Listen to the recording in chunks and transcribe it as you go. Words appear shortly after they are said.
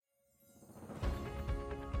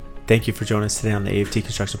Thank you for joining us today on the AFT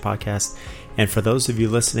Construction Podcast. And for those of you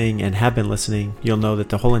listening and have been listening, you'll know that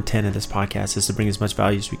the whole intent of this podcast is to bring as much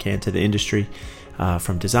value as we can to the industry,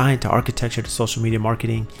 from design to architecture to social media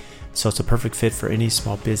marketing. So it's a perfect fit for any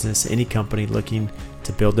small business, any company looking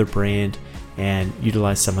to build their brand and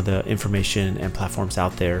utilize some of the information and platforms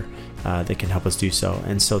out there that can help us do so.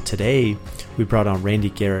 And so today we brought on Randi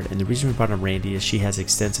Garrett. And the reason we brought on Randi is she has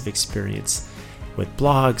extensive experience with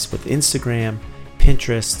blogs, with Instagram,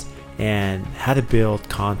 Pinterest, and how to build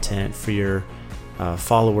content for your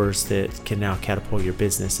followers that can now catapult your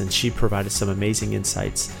business. And she provided some amazing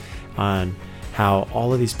insights on how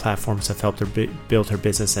all of these platforms have helped her build her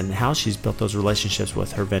business and how she's built those relationships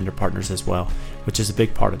with her vendor partners as well, which is a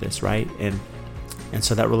big part of this, right? And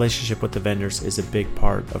so that relationship with the vendors is a big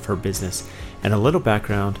part of her business. And a little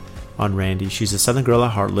background on Randi: she's a Southern girl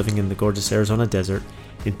at heart living in the gorgeous Arizona desert.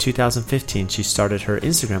 In 2015, she started her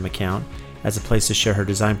Instagram account as a place to share her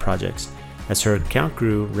design projects. As her account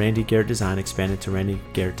grew, Randi Garrett Design expanded to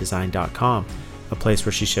randigarrettdesign.com, a place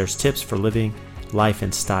where she shares tips for living, life,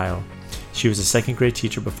 and style. She was a second grade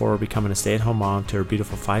teacher before becoming a stay-at-home mom to her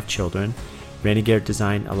beautiful 5 children. Randi Garrett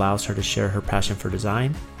Design allows her to share her passion for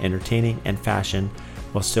design, entertaining, and fashion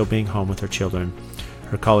while still being home with her children.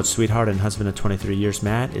 Her college sweetheart and husband of 23 years,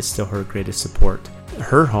 Matt, is still her greatest support.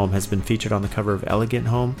 Her home has been featured on the cover of Elegant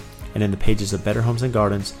Home and in the pages of Better Homes and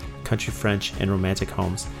Gardens, Country French, and Romantic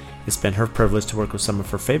Homes. It's been her privilege to work with some of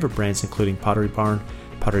her favorite brands, including Pottery Barn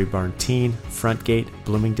Teen, Frontgate,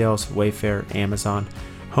 Bloomingdale's, Wayfair, Amazon,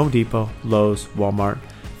 Home Depot, Lowe's, Walmart,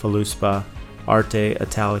 Voluspa, Arte,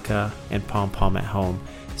 Italica, and Pom Pom at Home.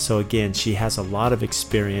 So again, she has a lot of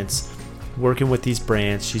experience working with these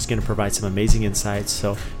brands. She's going to provide some amazing insights,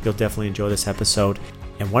 so you'll definitely enjoy this episode.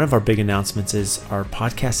 And one of our big announcements is our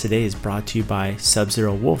podcast today is brought to you by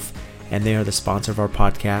Sub-Zero Wolf, and they are the sponsor of our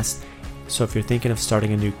podcast. So if you're thinking of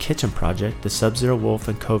starting a new kitchen project, the Sub-Zero Wolf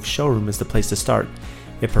and Cove showroom is the place to start.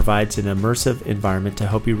 It provides an immersive environment to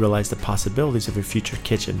help you realize the possibilities of your future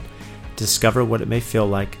kitchen. Discover what it may feel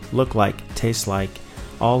like, look like, taste like,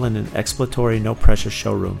 all in an exploratory, no-pressure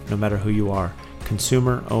showroom. No matter who you are,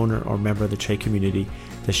 consumer, owner, or member of the trade community,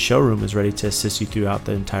 the showroom is ready to assist you throughout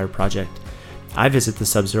the entire project. I visit the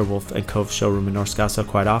Sub-Zero Wolf and Cove showroom in North Scottsdale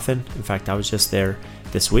quite often. In fact, I was just there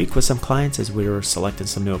this week with some clients as we were selecting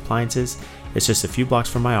some new appliances. It's just a few blocks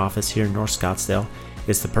from my office here in North Scottsdale.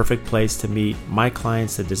 It's the perfect place to meet my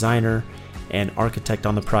clients, the designer and architect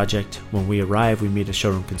on the project. When we arrive, we meet a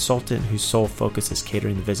showroom consultant whose sole focus is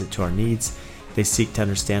catering the visit to our needs. They seek to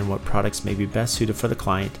understand what products may be best suited for the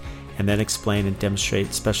client and then explain and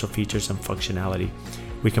demonstrate special features and functionality.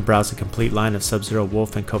 We can browse a complete line of Sub-Zero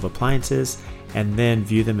Wolf and Cove appliances and then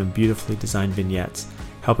view them in beautifully designed vignettes,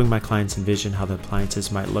 helping my clients envision how the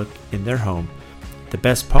appliances might look in their home. The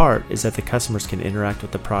best part is that the customers can interact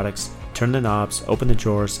with the products, turn the knobs, open the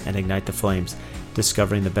drawers, and ignite the flames,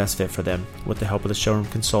 discovering the best fit for them. With the help of the showroom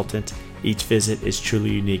consultant, each visit is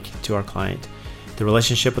truly unique to our client. The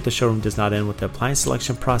relationship with the showroom does not end with the appliance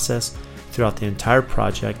selection process. Throughout the entire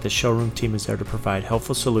project, the showroom team is there to provide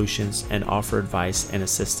helpful solutions and offer advice and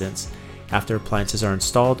assistance. After appliances are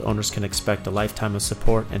installed, owners can expect a lifetime of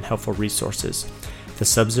support and helpful resources. The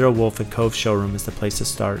Sub-Zero Wolf and Cove showroom is the place to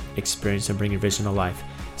start, experience, and bring your vision to life.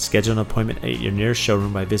 Schedule an appointment at your nearest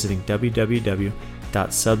showroom by visiting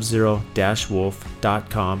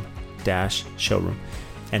www.subzero-wolf.com/showroom.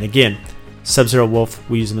 And again, Sub-Zero Wolf,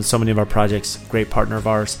 we use them in so many of our projects. Great partner of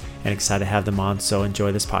ours, and excited to have them on. So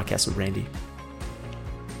enjoy this podcast with Randi.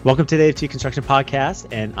 Welcome to the AFT Construction Podcast,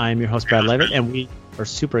 and I am your host, Brad Levitt, and we are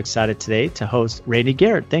super excited today to host Randi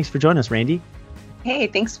Garrett. Thanks for joining us, Randi. Hey,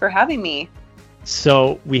 thanks for having me.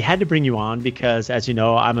 So we had to bring you on because, as you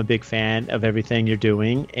know, I'm a big fan of everything you're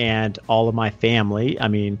doing, and all of my family,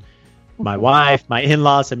 my wife, my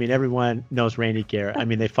in-laws, everyone knows Randi Garrett.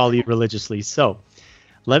 They follow you religiously. So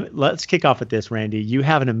let's kick off with this, Randi. You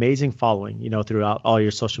have an amazing following, throughout all your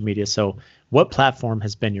social media. So what platform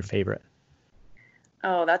has been your favorite?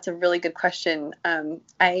 Oh, that's a really good question.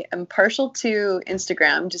 I am partial to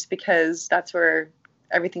Instagram just because that's where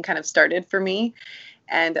everything kind of started for me.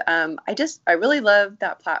 And I really love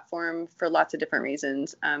that platform for lots of different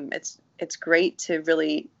reasons. It's great to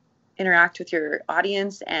really interact with your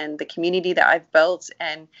audience and the community that I've built.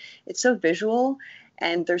 And it's so visual.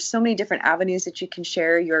 And there's so many different avenues that you can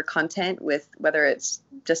share your content with, whether it's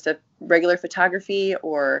just a regular photography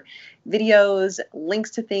or videos, links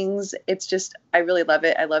to things. I really love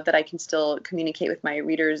it. I love that I can still communicate with my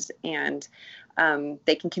readers, and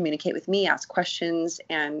they can communicate with me, ask questions.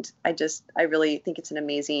 And I really think it's an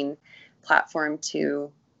amazing platform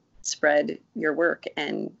to spread your work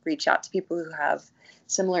and reach out to people who have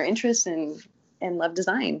similar interests and love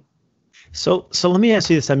design. So let me ask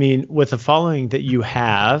you this. I mean, with the following that you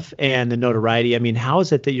have and the notoriety, I mean, how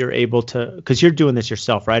is it that you're able to, because you're doing this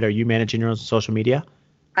yourself, right? Are you managing your own social media?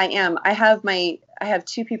 I am. I have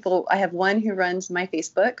two people. I have one who runs my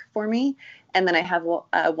Facebook for me, and then I have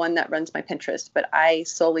one that runs my Pinterest. But I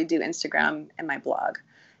solely do Instagram and my blog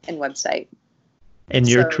and website. And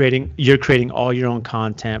you're creating all your own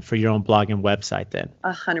content for your own blog and website then.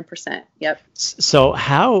 100%. Yep. So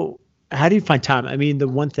how do you find time? I mean, the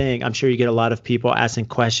one thing I'm sure you get a lot of people asking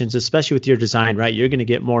questions, especially with your design, right? You're going to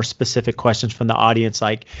get more specific questions from the audience,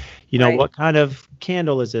 like, Right. what kind of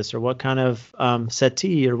candle is this, or what kind of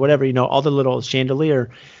settee, or whatever, all the little chandelier.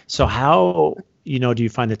 So how, do you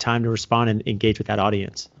find the time to respond and engage with that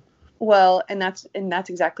audience? Well, and that's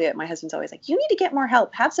exactly it. My husband's always like, you need to get more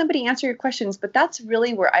help. Have somebody answer your questions. But that's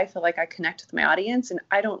really where I feel like I connect with my audience, and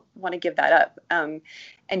I don't want to give that up.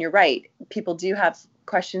 And you're right. People do have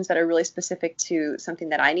questions that are really specific to something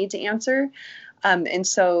that I need to answer. And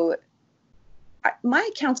so my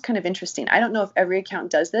account's kind of interesting. I don't know if every account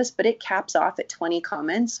does this, but it caps off at 20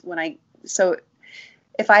 comments so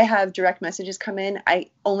if I have direct messages come in, I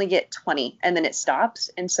only get 20 and then it stops.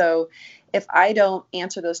 And so if I don't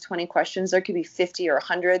answer those 20 questions, there could be 50 or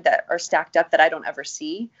 100 that are stacked up that I don't ever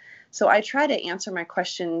see. So I try to answer my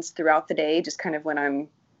questions throughout the day, just kind of when I'm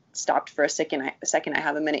stopped for a second, I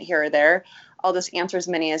have a minute here or there. I'll just answer as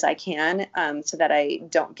many as I can, so that I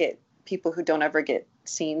don't get people who don't ever get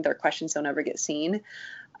seen, their questions don't ever get seen.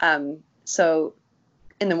 So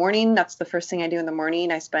in the morning, that's the first thing I do in the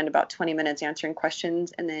morning. I spend about 20 minutes answering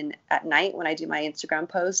questions. And then at night, when I do my Instagram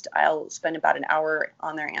post, I'll spend about an hour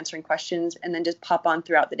on there answering questions, and then just pop on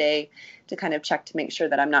throughout the day to kind of check to make sure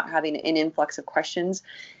that I'm not having an influx of questions.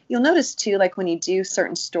 You'll notice too, like when you do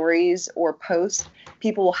certain stories or posts,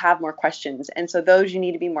 people will have more questions. And so those you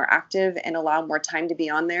need to be more active and allow more time to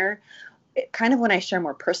be on there. Kind of when I share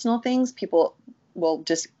more personal things, people will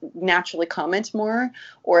just naturally comment more,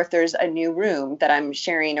 or if there's a new room that I'm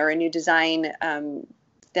sharing or a new design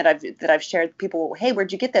that I've shared, people will, hey,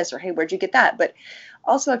 where'd you get this? Or hey, where'd you get that? But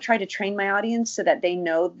also I've tried to train my audience so that they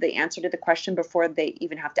know the answer to the question before they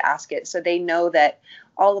even have to ask it. So they know that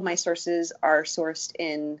all of my sources are sourced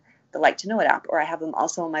in the Like to Know It app, or I have them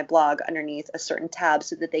also on my blog underneath a certain tab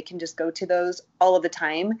so that they can just go to those all of the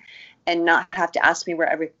time and not have to ask me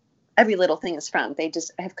where every little thing is from. They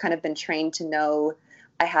just have kind of been trained to know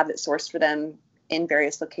I have it sourced for them in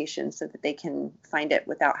various locations so that they can find it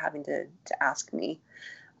without having to ask me.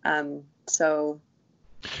 Well,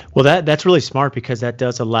 that's really smart, because that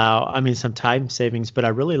does allow, some time savings, but I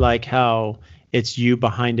really like how it's you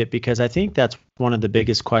behind it, because I think that's one of the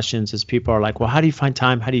biggest questions is people are like, well, how do you find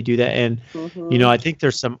time? How do you do that? And, I think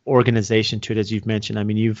there's some organization to it, as you've mentioned. I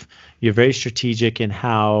mean, you're very strategic in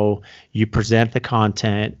how you present the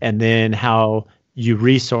content and then how you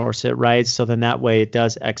resource it, right? So then that way it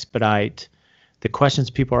does expedite the questions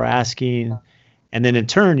people are asking. And then in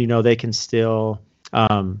turn, they can still,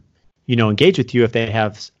 engage with you if they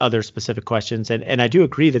have other specific questions. And I do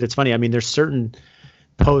agree that it's funny. I mean, there's certain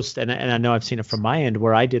post, and I know I've seen it from my end,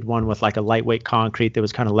 where I did one with like a lightweight concrete that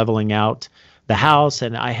was kind of leveling out the house,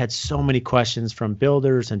 and I had so many questions from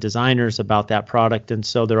builders and designers about that product. And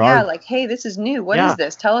so like, hey, this is new. What is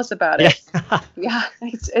this? Tell us about it. Yeah,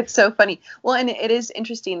 it's so funny. Well, and it is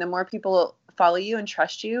interesting. The more people follow you and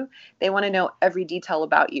trust you, they want to know every detail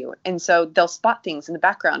about you. And so they'll spot things in the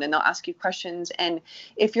background and they'll ask you questions. And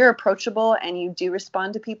if you're approachable and you do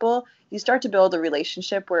respond to people, you start to build a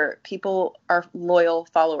relationship where people are loyal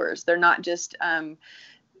followers. They're not just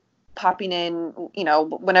popping in,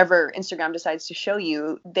 whenever Instagram decides to show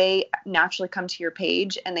you. They naturally come to your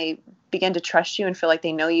page and they begin to trust you and feel like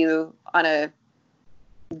they know you on a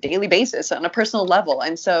daily basis, on a personal level.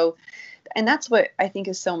 And that's what I think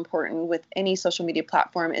is so important with any social media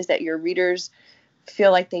platform, is that your readers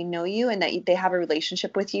feel like they know you and that they have a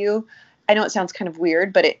relationship with you. I know it sounds kind of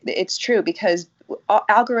weird, but it's true, because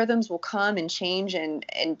algorithms will come and change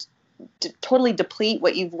and totally deplete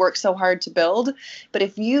what you've worked so hard to build. But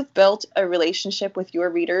if you've built a relationship with your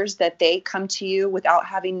readers, that they come to you without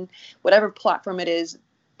having whatever platform it is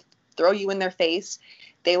throw you in their face,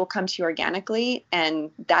 they will come to you organically.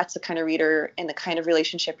 And that's the kind of reader and the kind of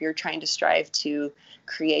relationship you're trying to strive to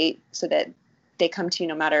create, so that they come to you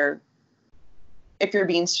no matter if you're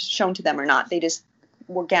being shown to them or not. They just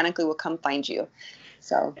organically will come find you.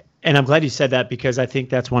 So. And I'm glad you said that, because I think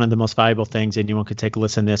that's one of the most valuable things. Anyone could take a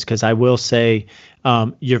listen to this, because I will say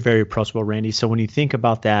you're very approachable, Randy. So when you think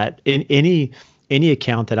about that, in any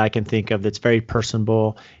account that I can think of that's very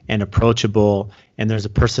personable and approachable, and there's a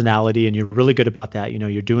personality, and you're really good about that.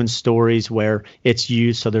 You're doing stories where it's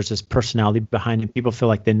you, so there's this personality behind it. People feel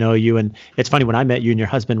like they know you, and it's funny, when I met you and your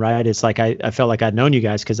husband, right? It's like I felt like I'd known you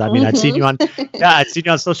guys, because I'd seen you on I'd seen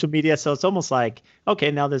you on social media, so it's almost like,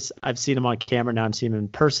 okay, now I've seen him on camera, now I'm seeing him in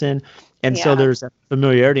person, and so there's that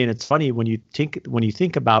familiarity. And it's funny when you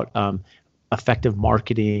think about effective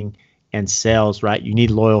marketing and sales, right? You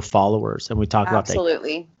need loyal followers. And we talk about that.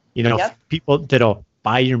 Absolutely. People that'll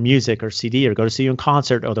buy your music or CD or go to see you in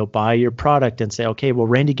concert, or they'll buy your product and say, okay, well,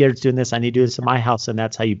 Randy Garrett's doing this, I need to do this in my house. And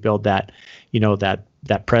that's how you build that,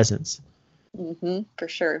 that presence. For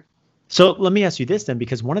sure. So let me ask you this then,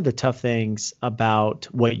 because one of the tough things about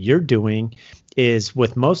what you're doing is,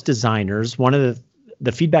 with most designers, one of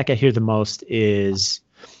the feedback I hear the most is,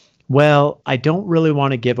 well, I don't really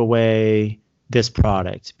want to give away this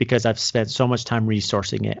product because I've spent so much time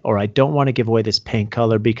resourcing it, or I don't want to give away this paint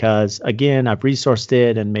color because, again, I've resourced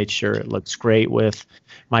it and made sure it looks great with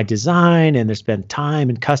my design, and there's been time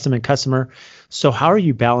and custom and customer. So how are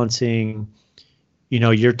you balancing,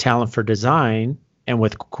 your talent for design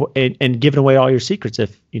and and giving away all your secrets,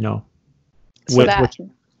 if So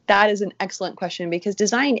that is an excellent question, because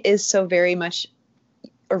design is so very much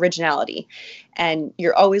originality, and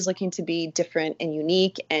you're always looking to be different and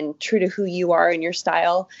unique and true to who you are and your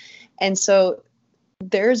style. And so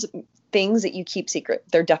there's things that you keep secret.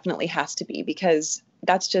 There definitely has to be, because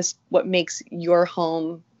that's just what makes your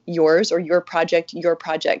home yours, or your project your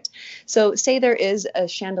project. So say there is a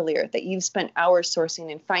chandelier that you've spent hours sourcing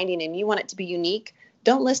and finding, and you want it to be unique.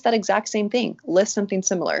 Don't list that exact same thing. List something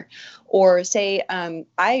similar. Or say,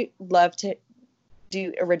 I love to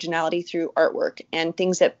do originality through artwork and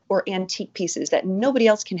things or antique pieces that nobody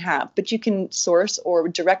else can have, but you can source or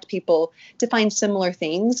direct people to find similar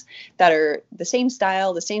things that are the same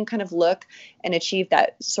style, the same kind of look, and achieve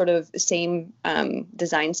that sort of same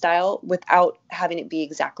design style without having it be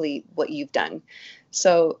exactly what you've done.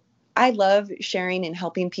 So I love sharing and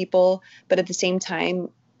helping people, but at the same time,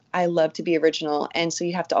 I love to be original. And so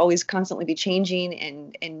you have to always constantly be changing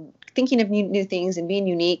and thinking of new things and being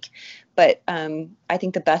unique. But I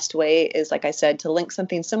think the best way is, like I said, to link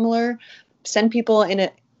something similar, send people in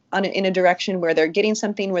a direction where they're getting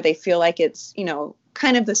something where they feel like it's,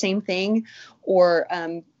 kind of the same thing, or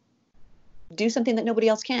do something that nobody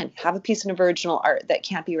else can. Have a piece of original art that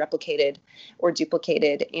can't be replicated or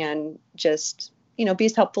duplicated, and just, be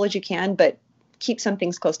as helpful as you can, but keep some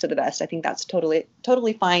things close to the vest. I think that's totally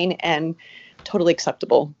fine and totally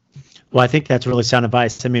acceptable. Well, I think that's really sound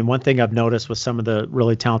advice. I mean, one thing I've noticed with some of the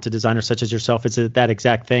really talented designers such as yourself is that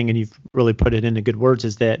exact thing, and you've really put it into good words,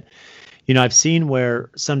 is that, I've seen where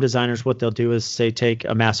some designers, what they'll do is, say, take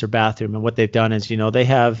a master bathroom, and what they've done is, they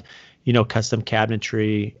have, custom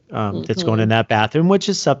cabinetry that's going in that bathroom, which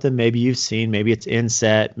is something maybe you've seen, maybe it's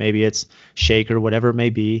inset, maybe it's shaker, whatever it may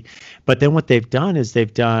be. But then what they've done is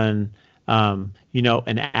they've done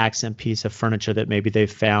an accent piece of furniture that maybe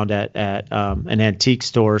they've found at an antique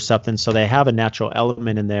store or something. So they have a natural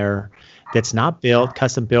element in there that's not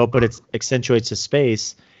custom built, but it accentuates the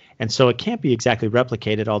space. And so it can't be exactly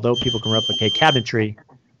replicated. Although people can replicate cabinetry,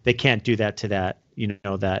 they can't do that to that,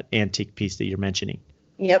 that antique piece that you're mentioning.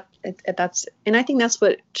 Yep. And I think that's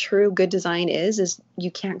what true good design is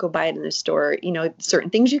you can't go buy it in the store.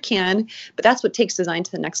 Certain things you can, but that's what takes design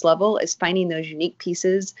to the next level, is finding those unique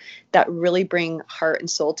pieces that really bring heart and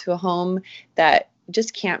soul to a home that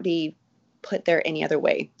just can't be put there any other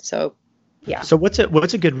way. So, yeah. So what's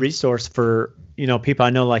a good resource for, people?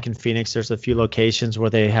 I know, like in Phoenix, there's a few locations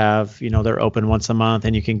where they have, they're open once a month,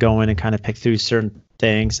 and you can go in and kind of pick through certain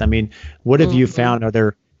things. I mean, what have you found? Are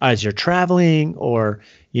there, as you're traveling or,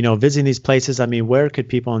 visiting these places, I mean, where could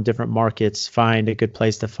people in different markets find a good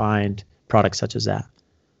place to find products such as that?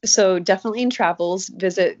 So definitely in travels,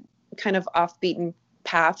 visit kind of off-beaten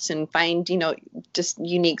paths and find, just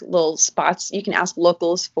unique little spots. You can ask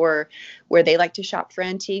locals for where they like to shop for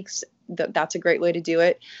antiques. That's a great way to do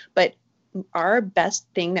it. But our best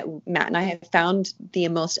thing that Matt and I have found, the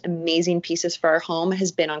most amazing pieces for our home,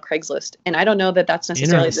 has been on Craigslist. And I don't know that that's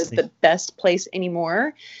necessarily the best place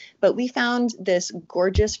anymore, but we found this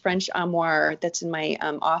gorgeous French armoire that's in my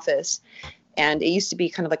office. And it used to be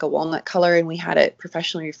kind of like a walnut color, and we had it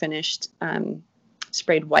professionally finished,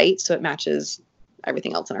 sprayed white, so it matches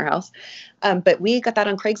everything else in our house. But we got that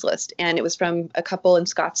on Craigslist, and it was from a couple in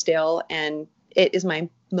Scottsdale, and it is my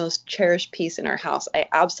most cherished piece in our house. I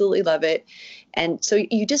absolutely love it. And so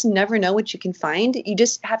you just never know what you can find. You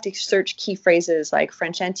just have to search key phrases like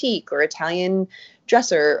French antique or Italian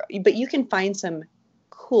dresser, but you can find some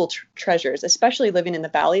cool treasures, especially living in the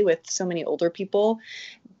Valley with so many older people.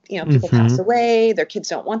 people pass away, their kids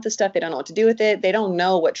don't want the stuff, they don't know what to do with it, they don't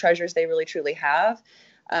know what treasures they really truly have.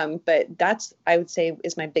 But that's, I would say,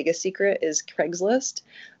 is my biggest secret is Craigslist.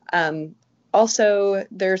 Also,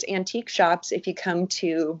 there's antique shops. If you come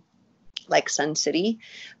to like Sun City,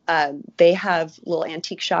 they have little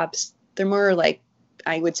antique shops. They're more like,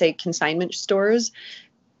 I would say, consignment stores.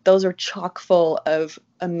 Those are chock full of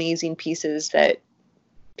amazing pieces that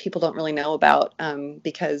people don't really know about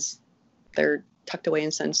because they're tucked away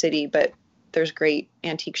in Sun City. But there's great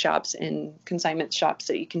antique shops and consignment shops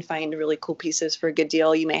that you can find really cool pieces for a good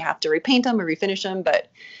deal. You may have to repaint them or refinish them, but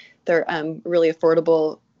they're really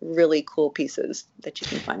affordable, really cool pieces that you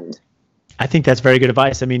can find. I think that's very good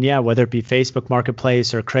advice. I mean, yeah, whether it be Facebook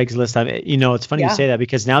Marketplace or Craigslist, it's funny you say that,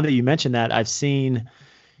 because now that you mentioned that, I've seen,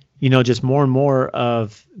 just more and more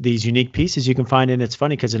of these unique pieces you can find. And it's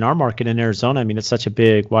funny because in our market in Arizona, I mean, it's such a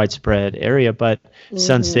big, widespread area, but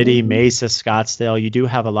Sun City, Mesa, Scottsdale, you do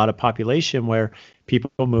have a lot of population where people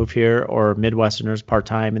move here, or Midwesterners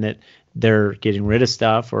part-time, and they're getting rid of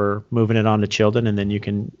stuff or moving it on to children. And then you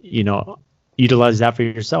can, utilize that for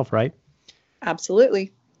yourself, right?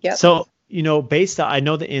 Absolutely. Yeah. So, I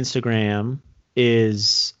know the Instagram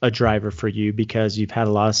is a driver for you because you've had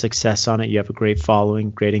a lot of success on it. You have a great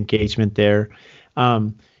following, great engagement there.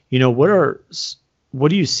 What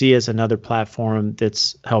do you see as another platform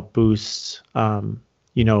that's helped boost,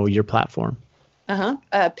 your platform?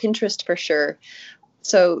 Pinterest for sure.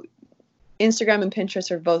 So Instagram and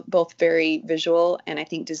Pinterest are both very visual, and I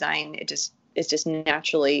think design, is just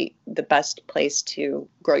naturally the best place to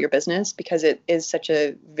grow your business because it is such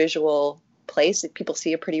a visual place. If people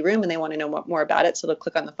see a pretty room and they want to know more about it, so they'll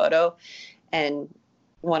click on the photo and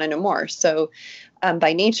want to know more. So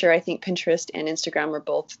by nature, I think Pinterest and Instagram are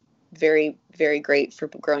both very, very great for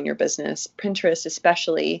growing your business. Pinterest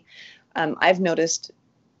especially, I've noticed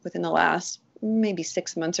within the last maybe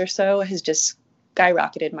 6 months or so, has just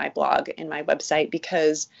skyrocketed my blog and my website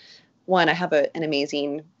because, one, I have an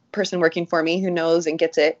amazing person working for me who knows and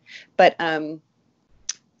gets it, but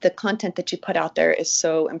the content that you put out there is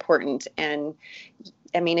so important. And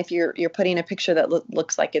I mean, if you're putting a picture that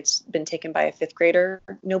looks like it's been taken by a fifth grader,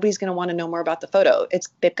 nobody's going to want to know more about the photo.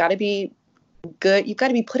 They've got to be good. You've got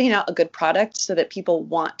to be putting out a good product so that people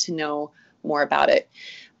want to know more about it.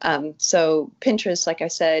 So Pinterest, like I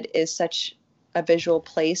said, is such a visual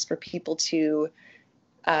place for people to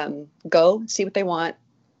go see what they want,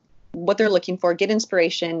 what they're looking for, get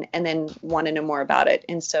inspiration, and then want to know more about it.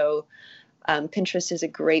 And so Pinterest is a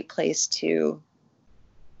great place to,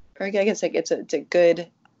 or I guess like it's a good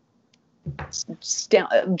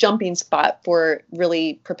jumping spot for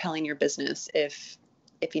really propelling your business if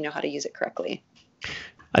you know how to use it correctly.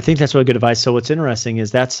 I think that's really good advice. So what's interesting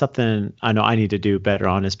is that's something I know I need to do better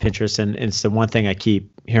on is Pinterest. And it's the one thing I keep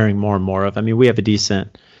hearing more and more of. I mean, we have a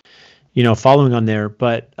decent, following on there,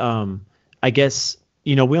 but I guess,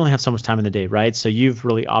 we only have so much time in the day, right? So you've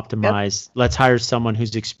really optimized, let's hire someone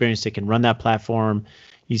who's experienced that can run that platform.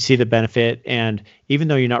 You see the benefit. And even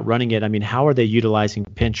though you're not running it, I mean, how are they utilizing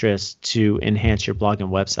Pinterest to enhance your blog and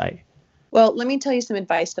website? Well, let me tell you some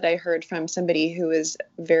advice that I heard from somebody who is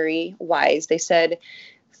very wise. They said,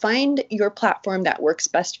 find your platform that works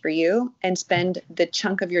best for you and spend the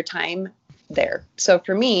chunk of your time there. So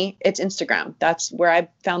for me, it's Instagram. That's where I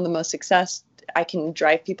found the most success. I can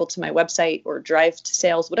drive people to my website or drive to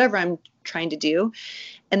sales, whatever I'm trying to do.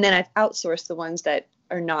 And then I've outsourced the ones that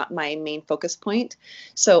are not my main focus point.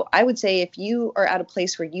 So I would say if you are at a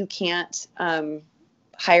place where you can't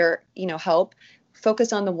hire, help,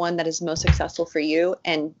 focus on the one that is most successful for you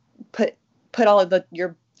and put all of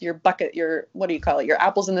your bucket, what do you call it? Your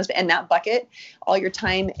apples in that bucket, all your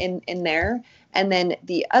time in there. And then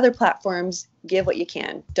the other platforms, give what you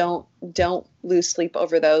can. Don't lose sleep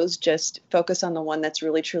over those. Just focus on the one that's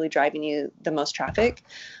really, truly driving you the most traffic.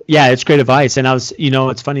 Yeah, it's great advice. And I was,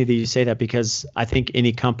 it's funny that you say that because I think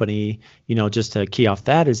any company, just to key off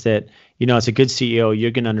that is that, as a good CEO,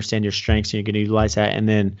 you're going to understand your strengths and you're going to utilize that. And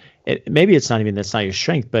then maybe it's not even that's not your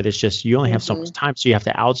strength, but it's just you only have so much time. So you have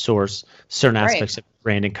to outsource certain aspects of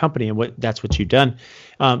brand and company. And that's what you've done.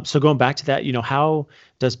 So going back to that, how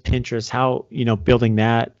does Pinterest, building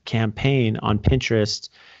that campaign on Pinterest,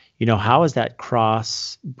 how has that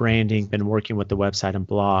cross branding been working with the website and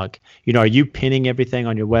blog? Are you pinning everything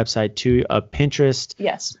on your website to a Pinterest?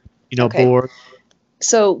 Yes. Okay. Board?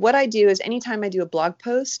 So what I do is anytime I do a blog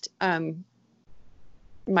post,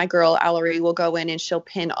 my girl, Allery, will go in and she'll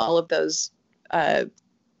pin all of those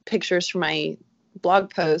pictures from my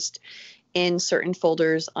blog post in certain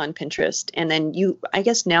folders on Pinterest. And then I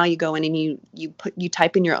guess now you go in and you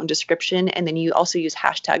type in your own description, and then you also use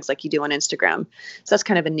hashtags like you do on Instagram. So that's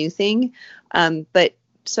kind of a new thing. But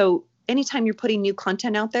So anytime you're putting new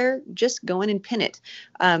content out there, just go in and pin it.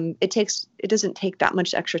 It doesn't take that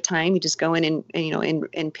much extra time. You just go in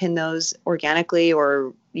and pin those organically,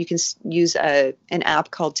 or you can use an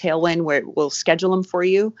app called Tailwind where it will schedule them for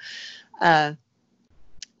you.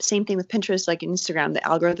 Same thing with Pinterest, like Instagram. The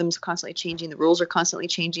algorithms are constantly changing. The rules are constantly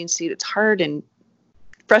changing. So it's hard and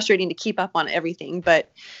frustrating to keep up on everything.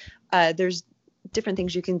 But there's different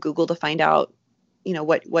things you can Google to find out,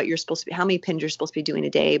 what you're supposed to be, how many pins you're supposed to be doing a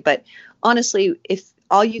day. But honestly, if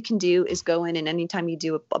all you can do is go in and anytime you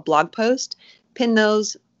do a blog post, pin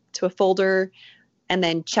those to a folder and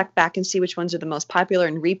then check back and see which ones are the most popular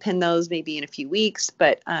and repin those maybe in a few weeks.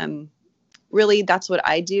 But really, that's what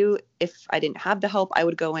I do. If I didn't have the help, I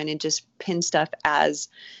would go in and just pin stuff as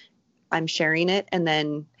I'm sharing it, and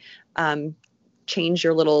then change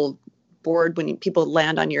your little board when people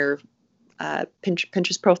land on your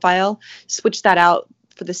Pinterest profile. Switch that out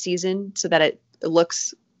for the season so that it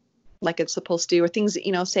looks like it's supposed to, or things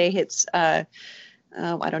that, say it's, I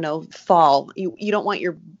don't know, fall. You don't want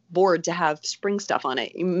your board to have spring stuff on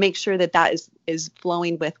it. You make sure that is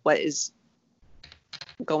flowing with what is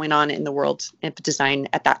going on in the world of design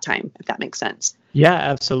at that time, if that makes sense. Yeah,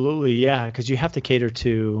 absolutely. Yeah, because you have to cater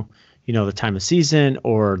to, the time of season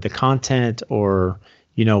or the content or,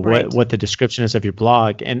 right. what the description is of your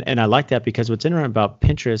blog. And I like that because what's interesting about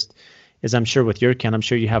Pinterest is I'm sure with your account, I'm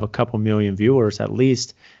sure you have a couple million viewers at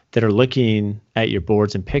least that are looking at your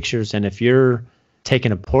boards and pictures. And if you're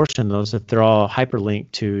taking a portion of those, if they're all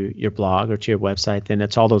hyperlinked to your blog or to your website, then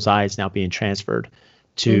it's all those eyes now being transferred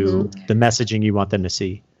to the messaging you want them to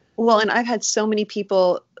see. Well, and I've had so many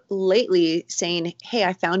people lately saying, hey,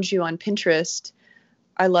 I found you on Pinterest.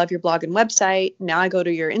 I love your blog and website. Now I go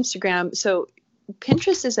to your Instagram. So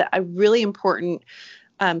Pinterest is a really important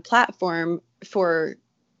platform for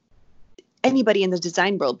anybody in the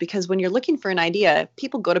design world, because when you're looking for an idea,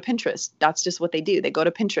 people go to Pinterest. That's just what they do. They go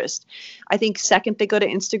to Pinterest. I think second they go to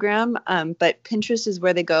Instagram, but Pinterest is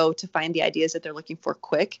where they go to find the ideas that they're looking for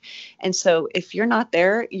quick. And so if you're not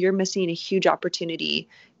there, you're missing a huge opportunity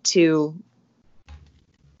to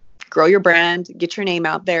grow your brand, get your name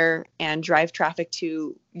out there, and drive traffic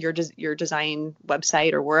to your design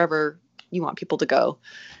website or wherever you want people to go.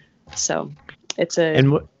 So it's a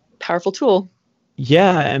powerful tool.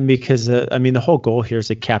 Yeah, and because the whole goal here is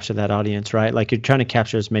to capture that audience, right? Like you're trying to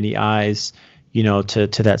capture as many eyes,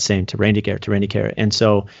 to Randi Garrett. And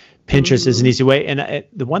so Pinterest is an easy way. And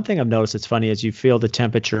the one thing I've noticed, it's funny, is you feel the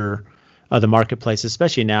temperature of the marketplace,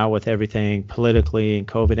 especially now with everything politically and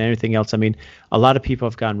COVID and everything else. I mean, a lot of people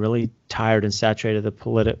have gotten really tired and saturated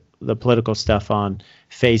the political stuff on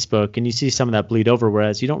Facebook, and you see some of that bleed over,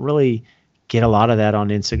 whereas you don't really get a lot of that on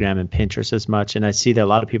Instagram and Pinterest as much. And I see that a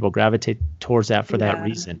lot of people gravitate towards that for that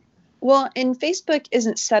reason. Well, and Facebook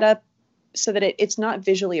isn't set up so that it's not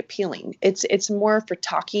visually appealing. It's more for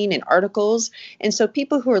talking and articles. And so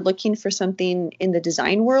people who are looking for something in the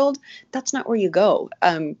design world, that's not where you go.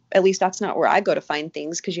 At least that's not where I go to find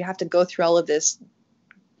things, because you have to go through all of this,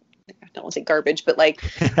 I don't want to say garbage, but like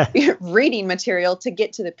reading material to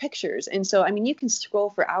get to the pictures. And so, you can scroll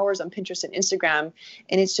for hours on Pinterest and Instagram,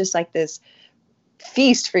 and it's just like this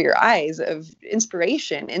feast for your eyes of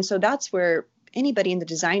inspiration. And so that's where anybody in the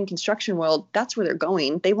design construction world, that's where they're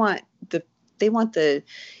going. They want the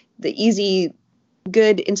easy,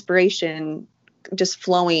 good inspiration just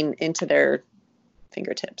flowing into their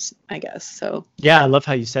fingertips, I guess. So yeah, I love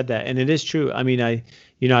how you said that. And it is true. I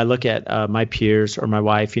look at my peers or my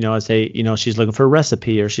wife, as they, she's looking for a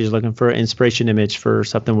recipe or she's looking for an inspiration image for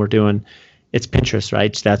something we're doing. It's Pinterest,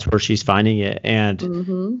 right? That's where she's finding it.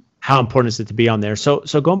 And how important is it to be on there? So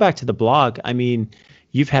going back to the blog,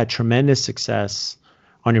 you've had tremendous success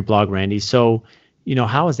on your blog, Randi. So,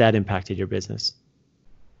 how has that impacted your business?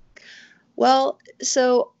 Well,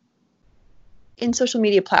 so in social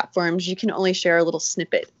media platforms, you can only share a little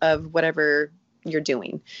snippet of whatever you're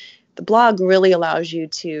doing. The blog really allows you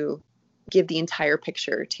to give the entire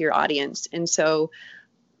picture to your audience. And so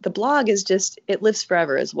the blog is it lives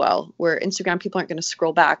forever as well, where Instagram people aren't going to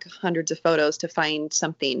scroll back hundreds of photos to find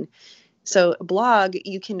something. So a blog,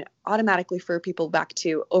 you can automatically refer people back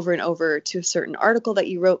to over and over to a certain article that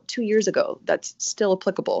you wrote 2 years ago that's still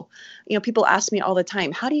applicable. People ask me all the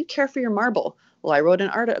time, how do you care for your marble? Well, I wrote an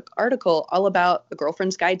article all about a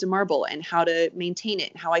girlfriend's guide to marble and how to maintain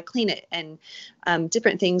it and how I clean it and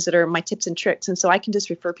different things that are my tips and tricks. And so I can just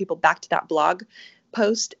refer people back to that blog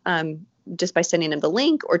post just by sending them the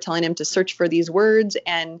link or telling them to search for these words.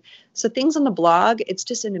 And so things on the blog, it's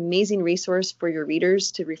just an amazing resource for your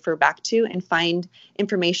readers to refer back to and find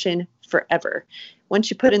information forever.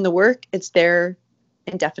 Once you put in the work, it's there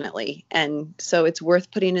indefinitely. And so it's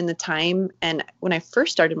worth putting in the time. And when I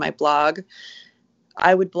first started my blog,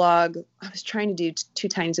 I was trying to do 2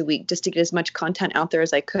 times a week just to get as much content out there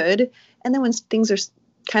as I could. And then when things are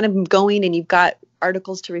kind of going and you've got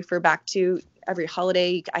articles to refer back to every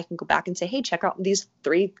holiday, I can go back and say, hey, check out these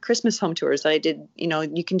 3 Christmas home tours that I did.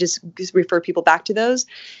 You can just refer people back to those.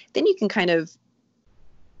 Then you can kind of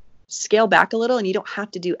scale back a little, and you don't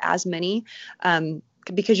have to do as many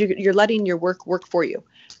because you're letting your work for you.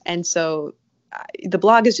 And so the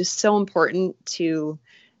blog is just so important to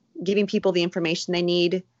giving people the information they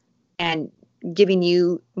need and giving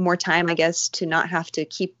you more time, I guess, to not have to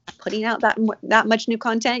keep putting out that much new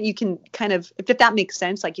content. You can kind of, if that makes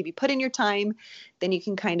sense, like if you put in your time, then you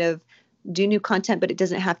can kind of do new content, but it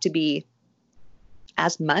doesn't have to be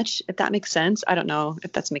as much, if that makes sense. I don't know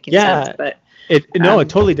if that's making sense, but it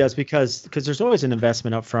totally does, because there's always an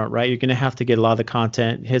investment up front, right? You're going to have to get a lot of the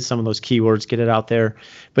content, hit some of those keywords, get it out there,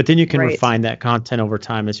 but then you can refine that content over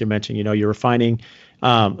time. As you mentioned, you're refining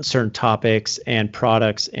certain topics and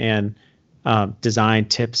products and design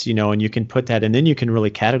tips, and you can put that, and then you can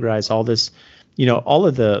really categorize all this, all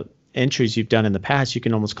of the entries you've done in the past, you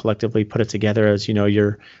can almost collectively put it together as,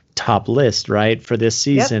 your top list, right, for this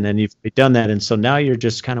season. Yep. And you've done that. And so now you're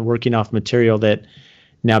just kind of working off material that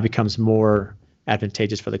now becomes more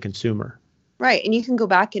advantageous for the consumer. Right. And you can go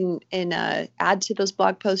back and add to those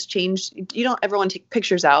blog posts, change. You don't ever want to take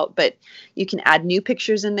pictures out, but you can add new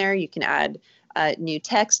pictures in there. You can add new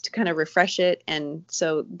text to kind of refresh it. And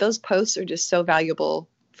so those posts are just so valuable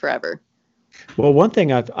forever. Well, one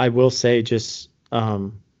thing I will say, just,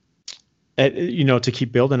 to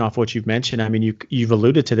keep building off what you've mentioned, I mean, you've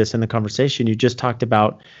alluded to this in the conversation. You just talked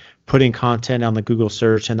about putting content on the Google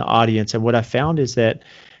search and the audience. And what I found is that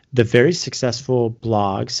the very successful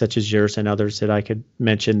blogs, such as yours and others that I could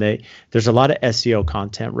mention, there's a lot of SEO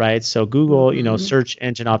content, right? So Google, search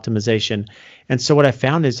engine optimization. And so what I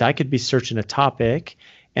found is I could be searching a topic,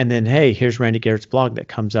 and then, hey, here's Randy Garrett's blog that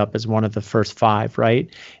comes up as one of the first 5, right?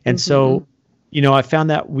 And so, I found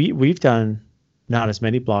that we've done not as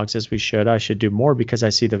many blogs as we should. I should do more because I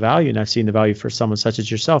see the value, and I've seen the value for someone such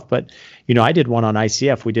as yourself. But, I did one on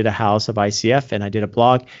ICF. We did a house of ICF, and I did a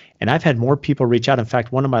blog, and I've had more people reach out. In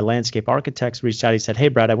fact, one of my landscape architects reached out. He said, hey,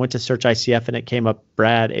 Brad, I went to search ICF and it came up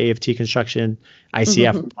Brad, AFT Construction,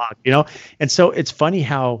 ICF blog, And so it's funny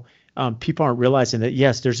how people aren't realizing that,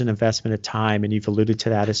 yes, there's an investment of time, and you've alluded to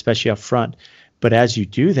that, especially up front. But as you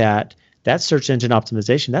do that search engine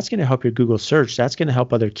optimization, that's going to help your Google search. That's going to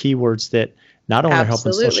help other keywords that not only help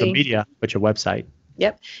in social media, but your website.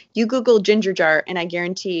 Yep. You Google ginger jar, and I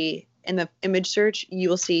guarantee in the image search, you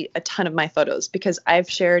will see a ton of my photos, because I've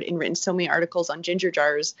shared and written so many articles on ginger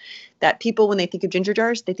jars that people, when they think of ginger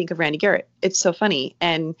jars, they think of Randy Garrett. It's so funny.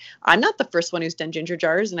 And I'm not the first one who's done ginger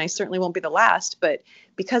jars, and I certainly won't be the last, but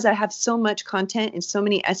because I have so much content and so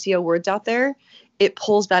many SEO words out there, it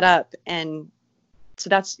pulls that up. And so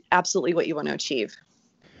that's absolutely what you want to achieve.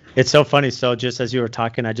 It's so funny. So just as you were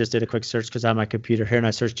talking, I just did a quick search because I have my computer here, and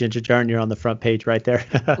I searched ginger jar, and you're on the front page right there.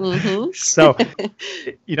 So,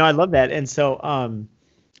 I love that. And so,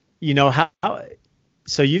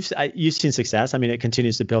 so you've seen success. I mean, it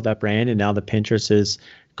continues to build that brand, and now the Pinterest is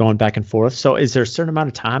going back and forth. So is there a certain amount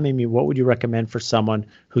of time? I mean, what would you recommend for someone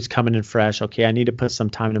who's coming in fresh? Okay, I need to put some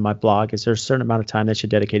time into my blog. Is there a certain amount of time they should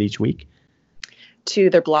dedicate each week to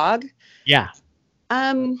their blog? Yeah.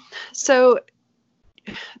 So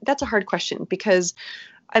that's a hard question, because,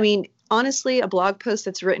 I mean, honestly, a blog post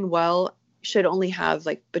that's written well should only have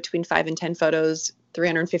like between 5 and 10 photos,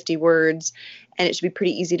 350 words, and it should be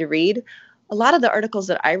pretty easy to read. A lot of the articles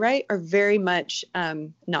that I write are very much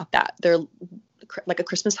not that. They're like a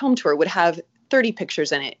Christmas home tour would have 30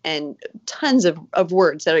 pictures in it and tons of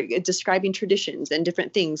words that are describing traditions and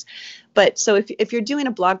different things. But so if you're doing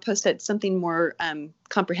a blog post that's something more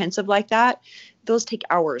comprehensive like that, those take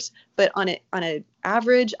hours. But on an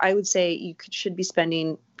average, I would say you should be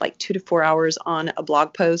spending like 2 to 4 hours on a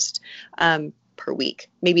blog post per week.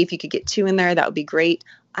 Maybe if you could get 2 in there, that would be great.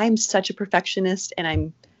 I'm such a perfectionist,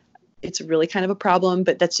 and it's really kind of a problem,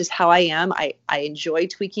 but that's just how I am. I enjoy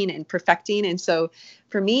tweaking and perfecting. And so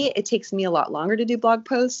for me, it takes me a lot longer to do blog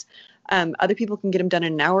posts. Other people can get them done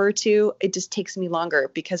in an hour or 2. It just takes me longer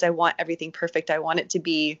because I want everything perfect. I want it to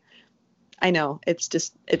be, I know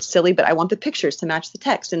it's silly, but I want the pictures to match the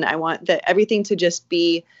text, and I want everything to just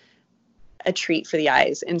be a treat for the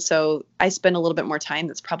eyes. And so I spend a little bit more time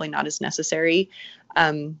that's probably not as necessary.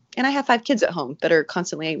 And I have 5 kids at home that are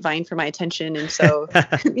constantly vying for my attention. And so,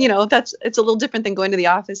 it's a little different than going to the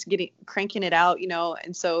office, cranking it out,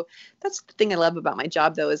 and so that's the thing I love about my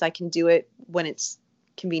job, though, is I can do it when it's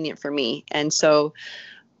convenient for me. And so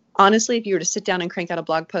honestly, if you were to sit down and crank out a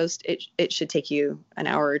blog post, it should take you an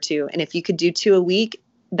hour or two. And if you could do 2 a week,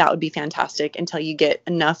 that would be fantastic until you get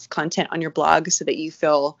enough content on your blog so that you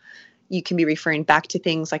feel you can be referring back to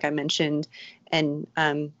things like I mentioned. And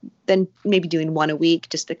then maybe doing 1 a week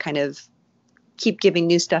just to kind of keep giving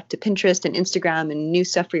new stuff to Pinterest and Instagram and new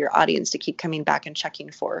stuff for your audience to keep coming back and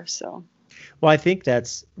checking for. So. Well, I think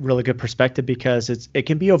that's really good perspective because it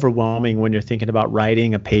can be overwhelming when you're thinking about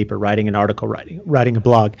writing a paper, writing an article, writing a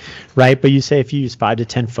blog, right? But you say if you use 5 to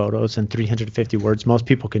 10 photos and 350 words, most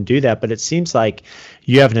people can do that. But it seems like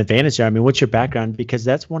you have an advantage there. I mean, what's your background? Because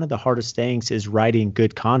that's one of the hardest things is writing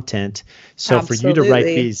good content. So Absolutely. For you to write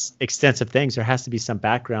these extensive things, there has to be some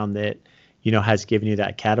background that, has given you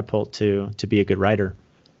that catapult to be a good writer.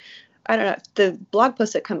 I don't know. The blog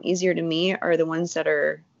posts that come easier to me are the ones that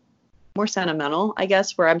are more sentimental, I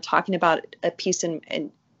guess, where I'm talking about a piece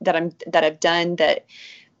that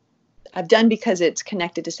I've done because it's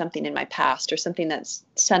connected to something in my past or something that's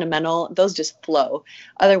sentimental. Those just flow.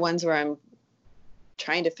 Other ones where I'm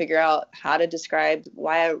trying to figure out how to describe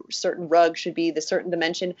why a certain rug should be the certain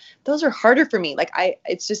dimension. Those are harder for me. Like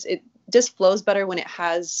it just flows better when it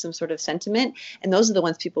has some sort of sentiment. And those are the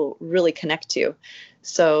ones people really connect to.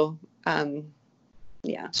 So,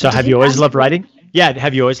 yeah. So have you always loved writing? Yeah.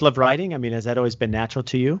 Have you always loved writing? I mean, has that always been natural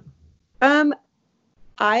to you?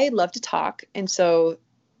 I love to talk. And so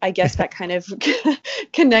I guess that kind of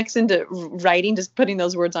connects into writing, just putting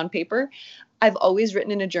those words on paper. I've always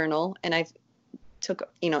written in a journal, and I've took,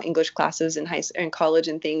 English classes in college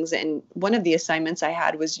and things. And one of the assignments I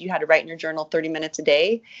had was you had to write in your journal 30 minutes a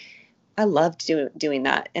day. I loved doing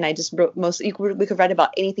that. And I just wrote we could write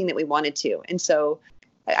about anything that we wanted to. And so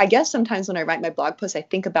I guess sometimes when I write my blog posts, I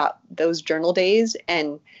think about those journal days.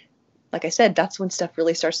 And like I said, that's when stuff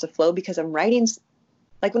really starts to flow because I'm writing.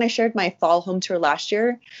 Like when I shared my fall home tour last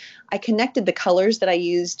year, I connected the colors that I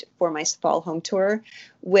used for my fall home tour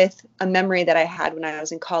with a memory that I had when I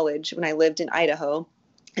was in college, when I lived in Idaho.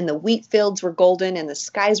 And the wheat fields were golden and the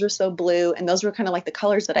skies were so blue. And those were kind of like the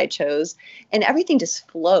colors that I chose. And everything just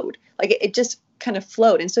flowed. Like it just kind of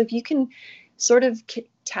flowed. And so if you can sort of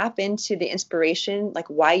tap into the inspiration, like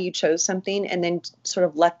why you chose something, and then sort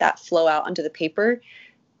of let that flow out onto the paper,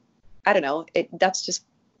 I don't know, that's just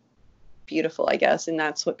beautiful, I guess. And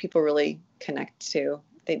that's what people really connect to.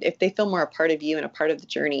 If they feel more a part of you and a part of the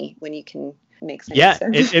journey when you can make sense. Yeah,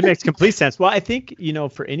 it makes complete sense. Well, I think,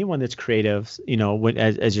 for anyone that's creative,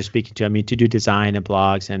 as you're speaking to, I mean, to do design and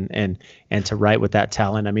blogs and to write with that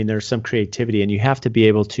talent, I mean, there's some creativity, and you have to be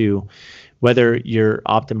able to, whether you're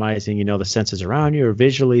optimizing, the senses around you or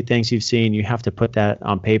visually things you've seen, you have to put that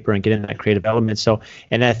on paper and get in that creative element. So,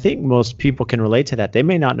 and I think most people can relate to that. They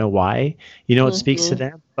may not know why, it speaks to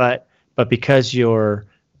them, but because you're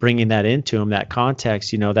bringing that into them, that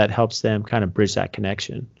context, that helps them kind of bridge that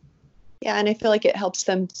connection. Yeah. And I feel like it helps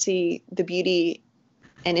them see the beauty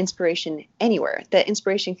and inspiration anywhere. That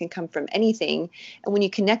inspiration can come from anything. And when you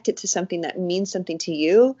connect it to something that means something to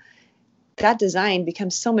you, that design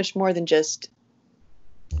becomes so much more than just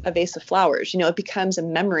a vase of flowers. It becomes a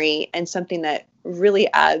memory and something that really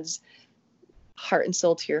adds heart and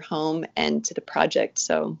soul to your home and to the project.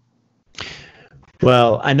 So,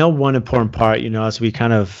 well, I know one important part, as we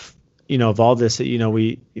kind of, of all this,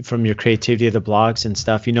 we, from your creativity of the blogs and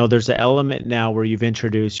stuff, there's an element now where you've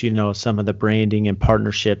introduced, some of the branding and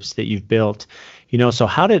partnerships that you've built, so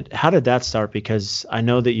how did that start? Because I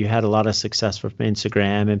know that you had a lot of success with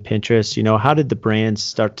Instagram and Pinterest. How did the brands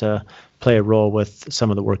start to play a role with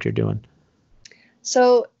some of the work you're doing?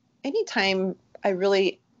 So anytime I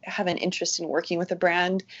really have an interest in working with a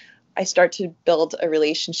brand, I start to build a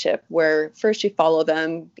relationship where first you follow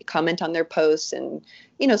them, you comment on their posts, and,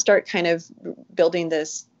 start kind of building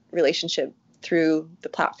this relationship through the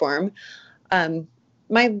platform.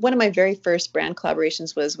 One of my very first brand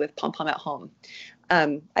collaborations was with Pom Pom at Home.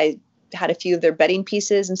 I had a few of their bedding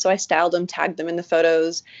pieces, and so I styled them, tagged them in the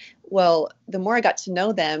photos. Well, the more I got to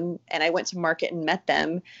know them and I went to market and met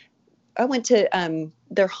them, I went to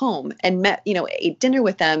their home and met, ate dinner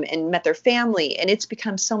with them and met their family. And it's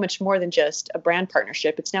become so much more than just a brand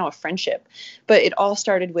partnership. It's now a friendship. But it all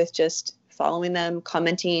started with just following them,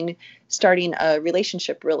 commenting, starting a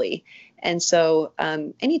relationship, really. And so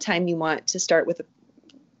anytime you want to start with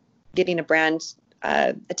getting a brand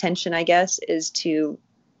attention, I guess, is to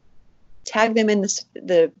tag them in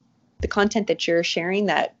the content that you're sharing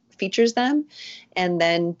that features them, and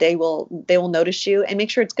then they will notice you, and make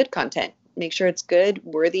sure it's good content, make sure it's good,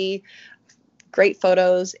 worthy, great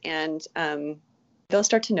photos, and they'll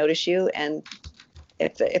start to notice you. And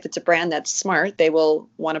if it's a brand that's smart, they will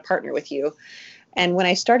want to partner with you. And when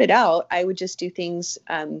I started out, I would just do things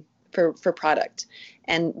for product.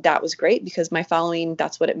 And that was great because my following,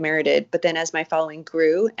 that's what it merited. But then as my following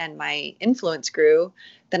grew and my influence grew,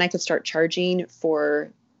 then I could start charging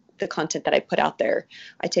for the content that I put out there.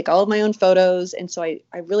 I take all of my own photos. And so I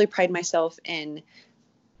really pride myself in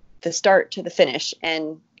the start to the finish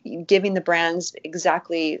and giving the brands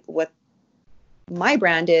exactly what my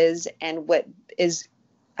brand is and what is,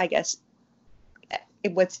 I guess,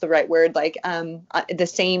 what's the right word? Like the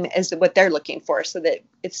same as what they're looking for, so that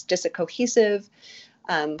it's just a cohesive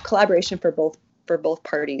collaboration for both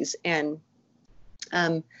parties. And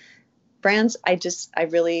brands, I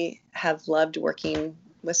really have loved working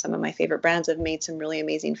with some of my favorite brands. I've made some really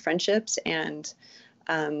amazing friendships, and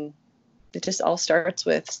it just all starts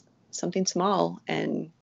with something small.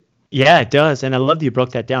 And yeah, it does. And I love that you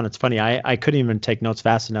broke that down. It's funny. I couldn't even take notes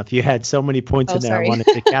fast enough. You had so many points in there sorry. I wanted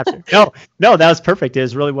to capture. No, that was perfect. It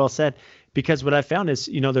was really well said. Because what I found is,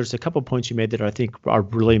 there's a couple points you made that I think are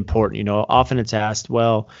really important. Often it's asked,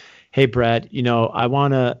 well, hey, Brett, I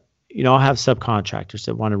want to, I'll have subcontractors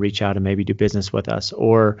that want to reach out and maybe do business with us,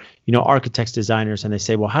 or, architects, designers, and they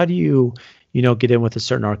say, well, how do you, get in with a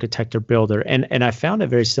certain architect or builder? And I found it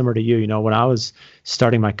very similar to you. When I was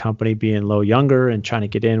starting my company, being a little younger and trying to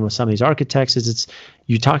get in with some of these architects,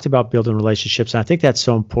 you talked about building relationships. And I think that's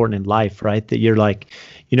so important in life, right? That you're like,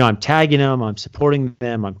 I'm tagging them, I'm supporting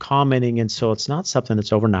them, I'm commenting. And so it's not something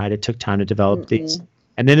that's overnight. It took time to develop these.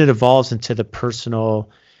 And then it evolves into the personal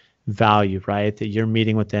value, right? That you're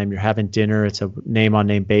meeting with them, you're having dinner. It's a name on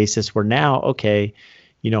name basis where now, okay,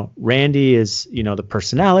 Randi is, the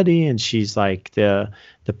personality, and she's like the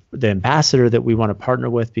ambassador that we want to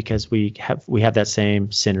partner with because we have that same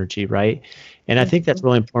synergy, right? And I think that's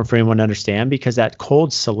really important for anyone to understand, because that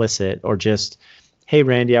cold solicit, or just, hey,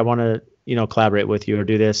 Randi, I want to, collaborate with you or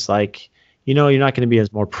do this, like, you're not going to be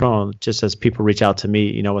as more prone, just as people reach out to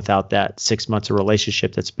me, without that 6 months of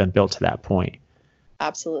relationship that's been built to that point.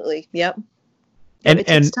 Absolutely. Yep. And it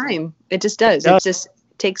takes time. It just does. It just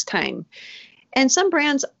takes time. And some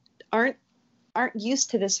brands aren't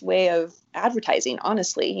used to this way of advertising,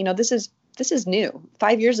 honestly. This is new.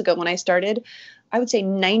 5 years ago when I started, I would say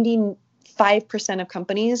 95% of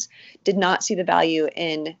companies did not see the value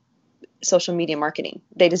in social media marketing.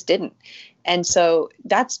 They just didn't. And so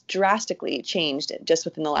that's drastically changed just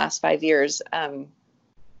within the last 5 years.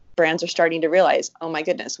 Brands are starting to realize, oh my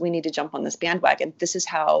goodness, we need to jump on this bandwagon. This is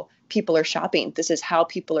how people are shopping. This is how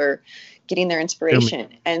people are getting their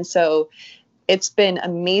inspiration. And so it's been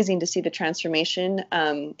amazing to see the transformation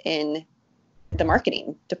in the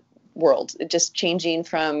marketing world, just changing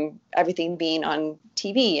from everything being on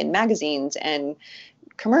TV and magazines and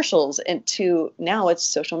commercials, and to now it's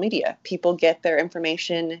social media. People get their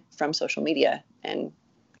information from social media, and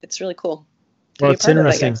it's really cool. Well, it's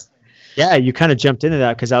interesting. Yeah, you kind of jumped into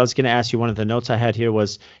that, because I was going to ask you, one of the notes I had here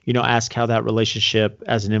was, ask how that relationship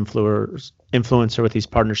as an influencer with these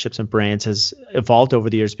partnerships and brands has evolved over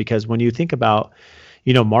the years. Because when you think about,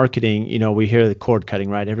 marketing, we hear the cord cutting,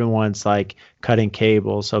 right? Everyone's like cutting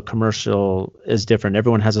cable. So commercial is different.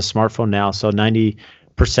 Everyone has a smartphone now. So 90%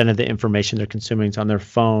 of the information they're consuming is on their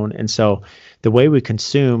phone. And so the way we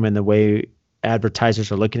consume and the way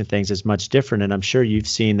advertisers are looking at things is much different. And I'm sure you've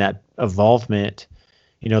seen that evolvement,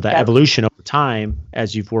 that evolution over time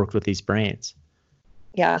as you've worked with these brands.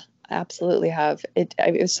 Yeah, absolutely have. It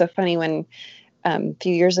was so funny when a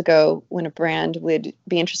few years ago, when a brand would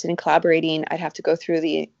be interested in collaborating, I'd have to go through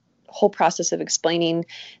the whole process of explaining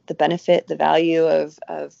the benefit, the value of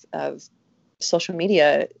social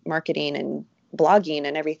media marketing and blogging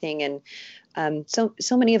and everything. And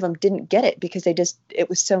so many of them didn't get it because it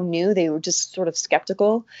was so new. They were just sort of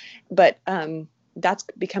skeptical, but that's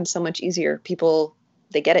become so much easier. People,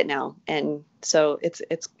 they get it now. And so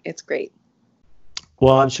it's great.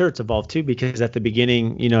 Well, I'm sure it's evolved too, because at the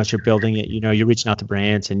beginning, as you're building it, you're reaching out to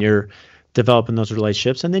brands and you're developing those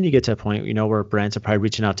relationships. And then you get to a point, where brands are probably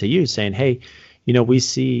reaching out to you saying, hey, we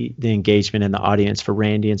see the engagement in the audience for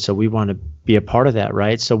Randi, and so we want to be a part of that,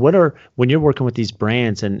 right? So when you're working with these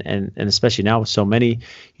brands and especially now with so many,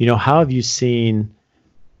 how have you seen,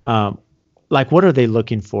 what are they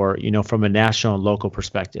looking for, from a national and local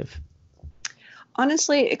perspective?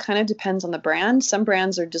 Honestly, it kind of depends on the brand. Some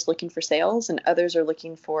brands are just looking for sales, and others are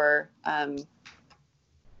looking for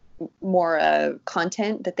more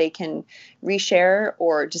content that they can reshare,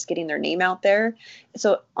 or just getting their name out there.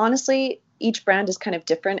 So honestly, each brand is kind of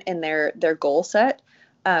different in their goal set.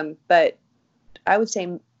 But I would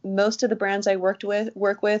say most of the brands I work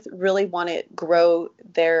with really want to grow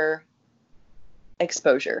their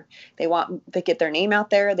exposure. They want to get their name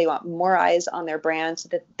out there. They want more eyes on their brand so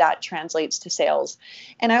that translates to sales.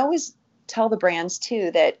 And I always tell the brands too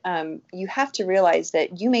that you have to realize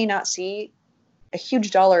that you may not see a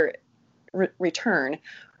huge dollar return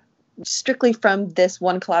strictly from this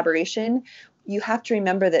one collaboration. You have to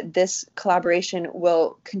remember that this collaboration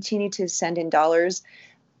will continue to send in dollars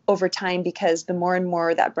over time, because the more and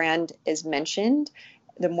more that brand is mentioned,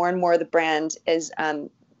 the more and more the brand is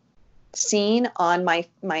seen on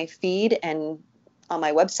my feed and on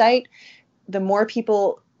my website, the more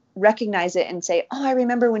people recognize it and say, oh, I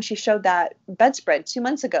remember when she showed that bedspread 2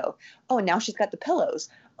 months ago. Oh, now she's got the pillows.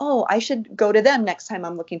 Oh, I should go to them next time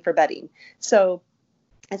I'm looking for bedding. So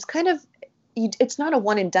it's kind of, it's not a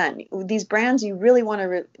one and done. These brands, you really want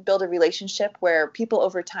to build a relationship where people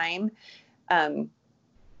over time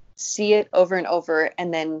see it over and over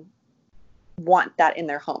and then want that in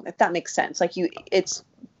their home, if that makes sense. Like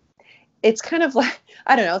it's kind of like,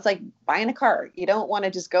 I don't know, it's like buying a car. You don't want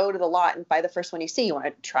to just go to the lot and buy the first one you see. You want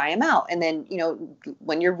to try them out. And then,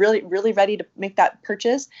 when you're really, really ready to make that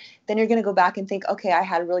purchase, then you're going to go back and think, okay, I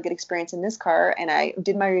had a really good experience in this car and I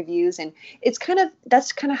did my reviews. And that's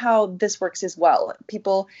kind of how this works as well.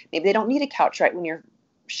 People, maybe they don't need a couch right when you're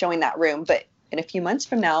showing that room, but in a few months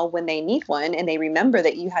from now, when they need one and they remember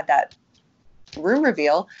that you had that room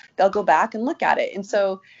reveal, they'll go back and look at it. And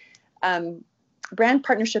so, brand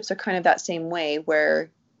partnerships are kind of that same way, where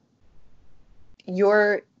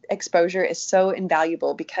your exposure is so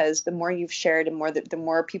invaluable, because the more you've shared and the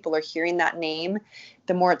more people are hearing that name,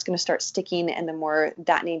 the more it's going to start sticking, and the more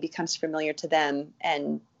that name becomes familiar to them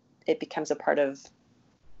and it becomes a part of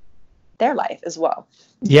their life as well.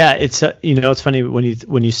 Yeah. It's, it's funny when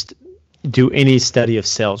you do any study of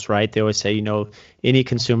sales, right? They always say, any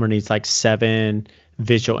consumer needs like 7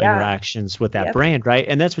 visual interactions with that brand, right?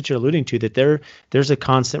 And that's what you're alluding to, that there's a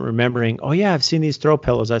constant remembering, oh yeah, I've seen these throw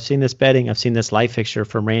pillows, I've seen this bedding, I've seen this light fixture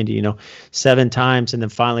from Randy, 7 times, and then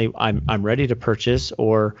finally I'm ready to purchase,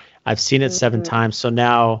 or I've seen it 7 times, so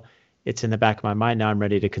now it's in the back of my mind, now I'm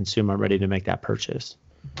ready to consume, I'm ready to make that purchase.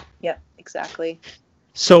 Yep, exactly.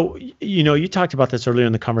 So, you talked about this earlier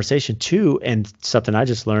in the conversation too, and something I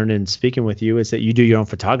just learned in speaking with you is that you do your own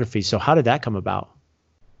photography. So how did that come about?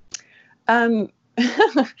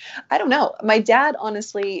 I don't know. My dad,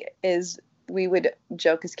 honestly, we would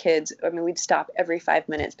joke as kids. I mean, we'd stop every 5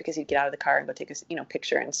 minutes because he'd get out of the car and go take a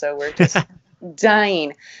picture. And so we're just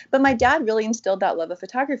dying. But my dad really instilled that love of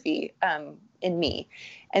photography in me.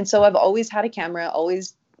 And so I've always had a camera,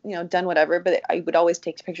 always, done whatever, but I would always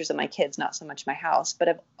take pictures of my kids, not so much my house, but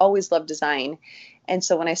I've always loved design. And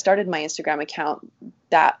so when I started my Instagram account,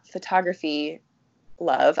 that photography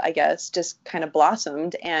love, I guess, just kind of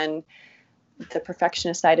blossomed, and the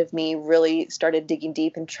perfectionist side of me really started digging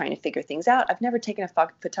deep and trying to figure things out. I've never taken a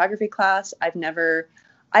photography class.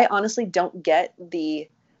 I honestly don't get the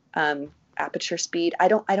aperture speed. I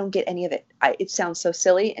don't get any of it. It sounds so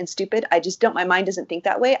silly and stupid. I just don't, my mind doesn't think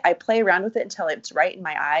that way. I play around with it until it's right in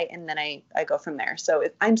my eye, and then I go from there. So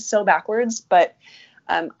I'm so backwards, but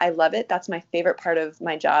I love it. That's my favorite part of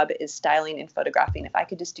my job, is styling and photographing. If I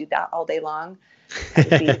could just do that all day long, I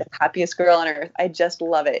would be the happiest girl on earth. I just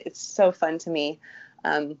love it. It's so fun to me.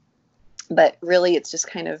 But really, it's just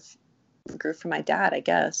kind of grew from my dad, I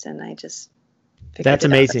guess. And I just figured that's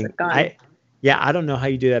amazing. I don't know how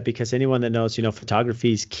you do that, because anyone that knows,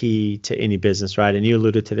 photography is key to any business, right? And you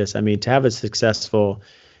alluded to this. I mean, to have a successful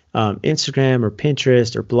Instagram or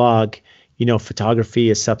Pinterest or blog, photography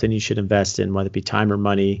is something you should invest in, whether it be time or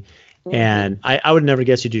money. Mm-hmm. And I would never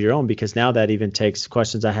guess you do your own, because now that even takes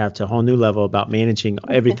questions I have to a whole new level about managing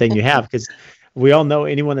everything you have. Because we all know,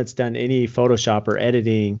 anyone that's done any Photoshop or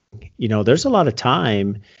editing, there's a lot of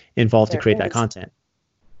time involved to create that content.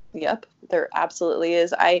 Yep, there absolutely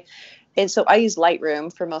is. So I use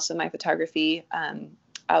Lightroom for most of my photography.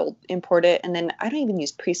 I'll import it, and then I don't even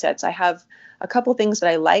use presets. I have a couple things that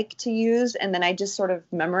I like to use, and then I just sort of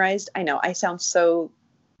memorized. I know I sound so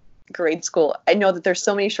grade school. I know that there's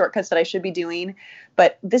so many shortcuts that I should be doing,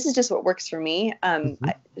 but this is just what works for me.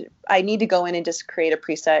 I need to go in and just create a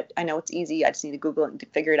preset. I know it's easy. I just need to Google it and to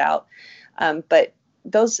figure it out. But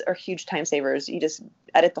those are huge time savers. You just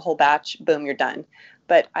edit the whole batch, boom, you're done.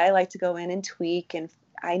 But I like to go in and tweak, and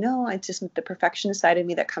I know it's just the perfectionist side of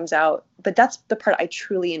me that comes out, but that's the part I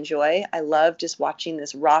truly enjoy. I love just watching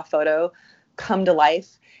this raw photo come to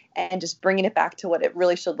life and just bringing it back to what it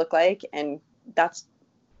really should look like. And that's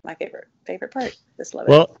my favorite part. Just love it.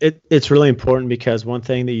 Well, it's really important, because one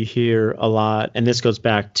thing that you hear a lot, and this goes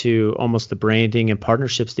back to almost the branding and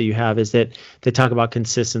partnerships that you have, is that they talk about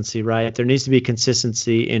consistency, right? There needs to be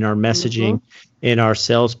consistency in our messaging, in our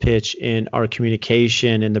sales pitch, in our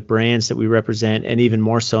communication, in the brands that we represent, and even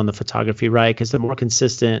more so in the photography, right? Because the more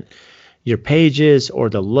consistent your pages or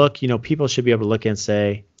the look, people should be able to look and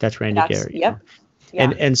say, that's Randy Garrett. Yep.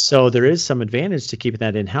 Yeah. And so there is some advantage to keeping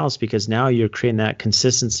that in-house, because now you're creating that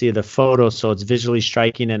consistency of the photo, so it's visually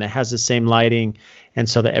striking and it has the same lighting, and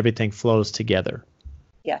so that everything flows together.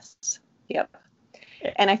 Yes. Yep.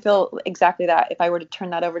 And I feel exactly that. If I were to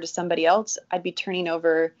turn that over to somebody else, I'd be turning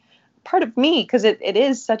over part of me, because it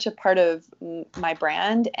is such a part of my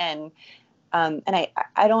brand. And I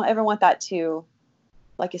don't ever want that to,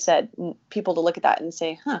 like you said, people to look at that and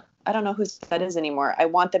say, I don't know whose that is anymore. I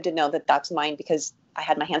want them to know that that's mine because I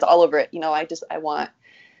had my hands all over it. I just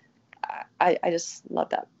love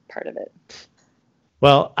that part of it.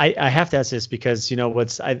 Well, I have to ask this because,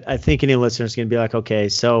 I think any listeners going to be like, okay,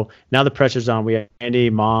 so now the pressure's on. We have Andy,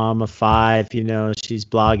 mom of 5, she's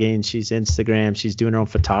blogging, she's Instagram, she's doing her own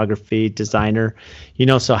photography, designer,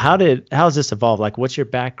 so how has this evolved? Like, what's your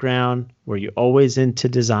background? Were you always into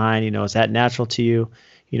design? Is that natural to you?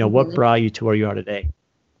 What brought you to where you are today?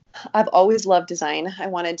 I've always loved design. I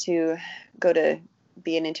wanted to go to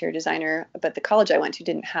be an interior designer, but the college I went to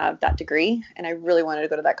didn't have that degree, and I really wanted to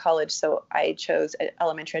go to that college, so I chose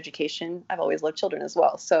elementary education. I've always loved children as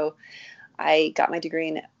well, so I got my degree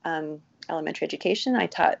in elementary education. I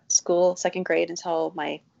taught school 2nd grade until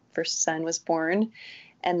my first son was born,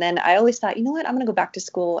 and then I always thought, I'm going to go back to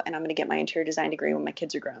school and I'm going to get my interior design degree when my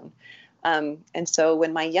kids are grown. And so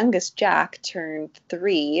when my youngest Jack turned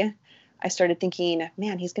 3, I started thinking,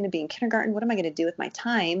 man, he's going to be in kindergarten. What am I going to do with my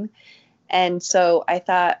time? And so I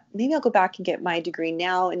thought, maybe I'll go back and get my degree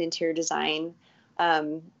now in interior design.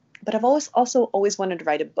 But I've always wanted to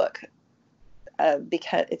write a book,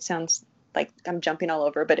 because it sounds like I'm jumping all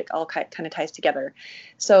over, but it all kind of ties together.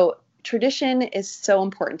 So tradition is so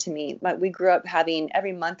important to me. We grew up having,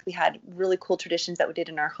 every month we had really cool traditions that we did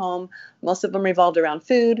in our home. Most of them revolved around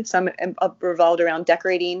food. Some revolved around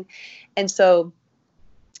decorating. And so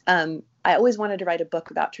I always wanted to write a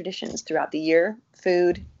book about traditions throughout the year,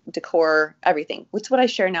 food, decor, everything. Which is what I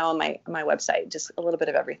share now on my website, just a little bit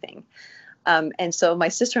of everything. And so my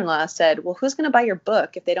sister-in-law said, well, who's going to buy your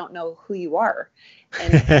book if they don't know who you are?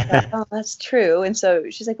 And I thought, oh, that's true. And so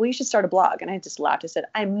she's like, well, you should start a blog. And I just laughed. I said,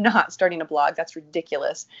 I'm not starting a blog. That's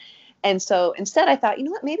ridiculous. And so instead I thought,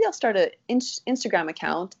 maybe I'll start an Instagram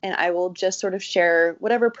account, and I will just sort of share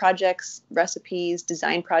whatever projects, recipes,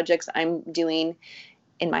 design projects I'm doing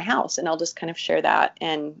in my house. And I'll just kind of share that.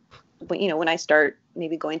 And when I start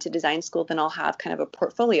maybe going to design school, then I'll have kind of a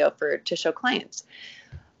portfolio to show clients.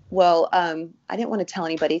 Well, I didn't want to tell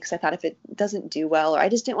anybody, because I thought if it doesn't do well, or I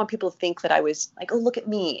just didn't want people to think that I was like, oh, look at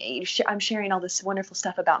me, I'm sharing all this wonderful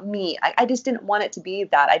stuff about me. I just didn't want it to be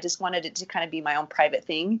that. I just wanted it to kind of be my own private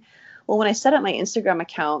thing. Well, when I set up my Instagram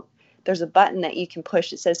account, there's a button that you can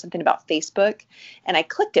push. It says something about Facebook, and I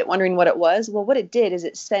clicked it wondering what it was. Well, what it did is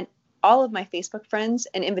it sent all of my Facebook friends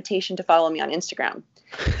an invitation to follow me on Instagram.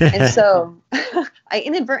 And so I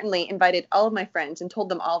inadvertently invited all of my friends and told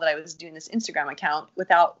them all that I was doing this Instagram account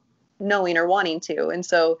without knowing or wanting to. And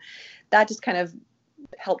so that just kind of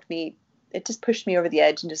helped me. It just pushed me over the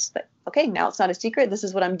edge, and just like, okay, now it's not a secret. This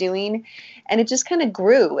is what I'm doing. And it just kind of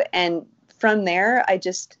grew. And from there, I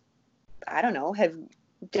don't know, have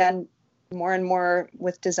done more and more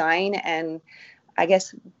with design. And I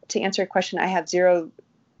guess to answer your question, I have zero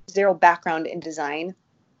background in design.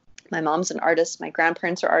 My mom's an artist. My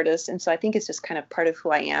grandparents are artists. And so I think it's just kind of part of who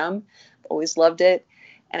I am. I've always loved it.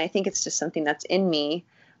 And I think it's just something that's in me.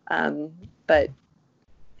 But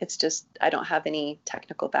it's just, I don't have any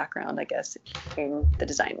technical background, I guess, in the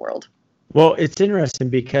design world. Well, it's interesting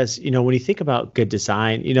because, when you think about good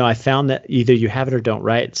design, I found that either you have it or don't,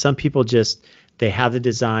 right? Some people they have the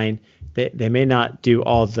design. They may not do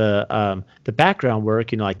all the background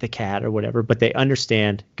work, like the cat or whatever, but they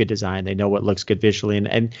understand good design. They know what looks good visually.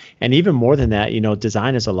 And even more than that,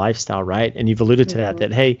 design is a lifestyle, right? And you've alluded to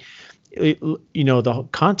that, hey, the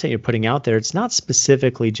content you're putting out there, it's not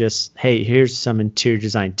specifically just, hey, here's some interior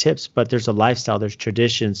design tips, but there's a lifestyle, there's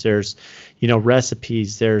traditions, there's,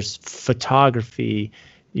 recipes, there's photography,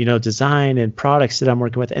 design and products that I'm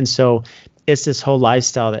working with. And so it's this whole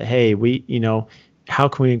lifestyle that, hey, how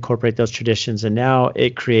can we incorporate those traditions? And now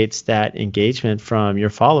it creates that engagement from your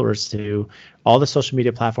followers to all the social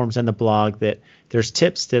media platforms and the blog, that there's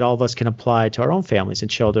tips that all of us can apply to our own families and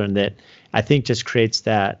children, that I think just creates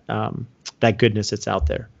that goodness that's out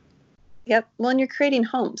there. Yep. Well, and you're creating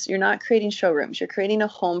homes. You're not creating showrooms. You're creating a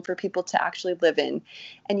home for people to actually live in.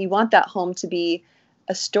 And you want that home to be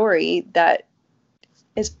a story that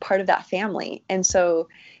is part of that family. And so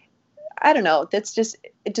I don't know, that's just,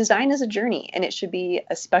 design is a journey, and it should be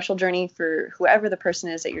a special journey for whoever the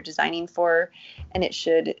person is that you're designing for. And it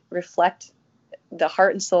should reflect the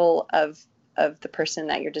heart and soul of of the person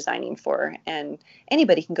that you're designing for. And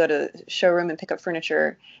anybody can go to a showroom and pick up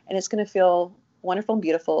furniture, and it's going to feel wonderful and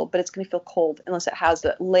beautiful, but it's going to feel cold unless it has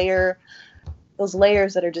those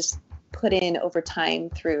layers that are just put in over time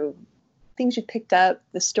through things you picked up,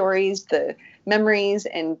 the stories, the memories,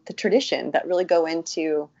 and the tradition that really go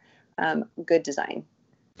into good design.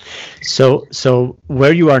 So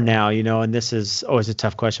where you are now, and this is always a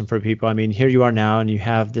tough question for people. I mean, here you are now, and you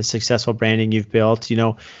have the successful branding you've built.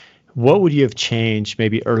 What would you have changed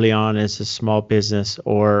maybe early on as a small business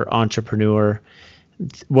or entrepreneur?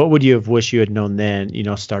 What would you have wished you had known then,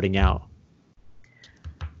 starting out?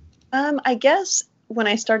 I guess when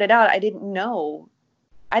I started out, I didn't know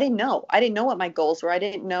what my goals were. I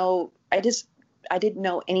didn't know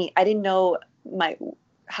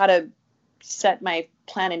how to set my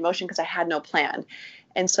plan in motion because I had no plan.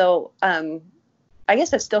 And so, I guess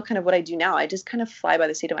that's still kind of what I do now. I just kind of fly by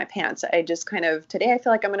the seat of my pants. I just kind of, today I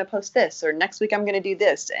feel like I'm going to post this, or next week I'm going to do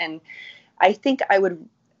this. And I think I would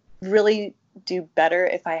really do better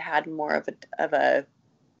if I had more of a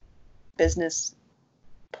business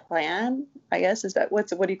plan, I guess. Is that what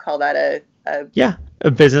do you call that?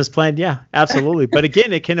 A business plan. Yeah, absolutely. But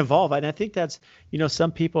again, it can evolve. And I think that's,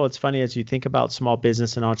 some people, it's funny as you think about small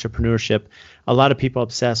business and entrepreneurship, a lot of people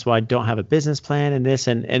obsess, well, I don't have a business plan and this,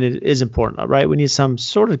 and it is important, right? We need some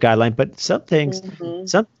sort of guideline, but some things,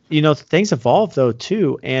 things evolve though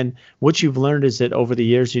too. And what you've learned is that over the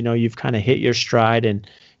years, you've kind of hit your stride, and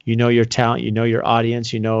your talent, your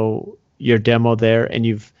audience, your demo there, and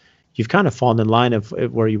you've kind of fallen in line of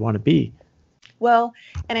where you want to be. Well,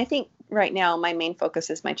 and I think right now my main focus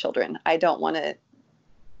is my children. I don't want to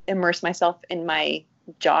immerse myself in my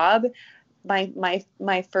job.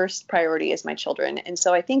 My first priority is my children. And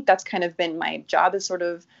so I think that's kind of been my job, is sort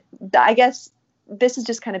of, I guess this has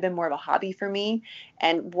just kind of been more of a hobby for me.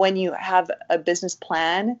 And when you have a business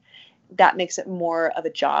plan, that makes it more of a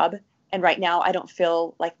job. And right now I don't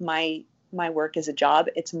feel like my work is a job.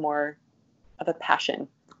 It's more of a passion.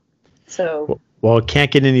 So, well, it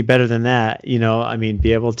can't get any better than that.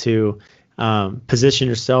 Be able to position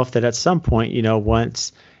yourself that at some point,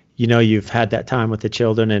 once, you've had that time with the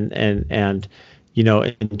children and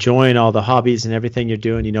enjoying all the hobbies and everything you're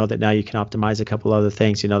doing, that now you can optimize a couple other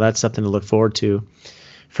things. That's something to look forward to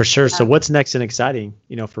for sure. Yeah. So what's next and exciting,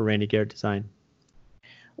 for Randi Garrett Design?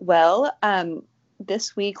 Well,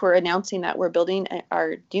 this week we're announcing that we're building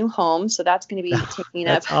our new home. So that's going to be taking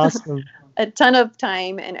up awesome. a ton of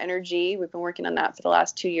time and energy. We've been working on that for the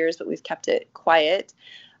last 2 years, but we've kept it quiet.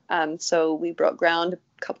 So we broke ground a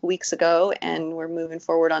couple weeks ago, and we're moving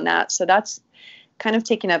forward on that. So that's kind of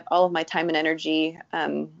taking up all of my time and energy.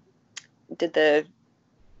 Did the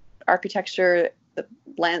architecture, the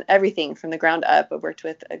land, everything from the ground up. I worked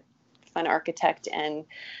with a fun architect,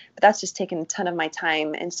 but that's just taken a ton of my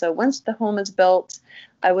time. And so once the home is built,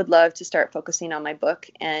 I would love to start focusing on my book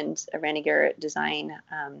and a Randi Garrett Design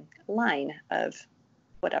line of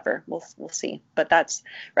whatever. We'll see. But that's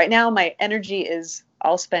right now, my energy is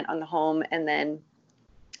all spent on the home, and then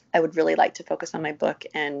I would really like to focus on my book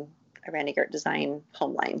and a Randi Garrett Design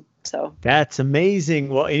home line. So that's amazing.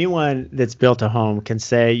 Well, anyone that's built a home can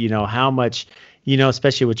say, how much,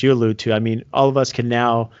 especially what you allude to. I mean, all of us can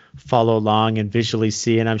now follow along and visually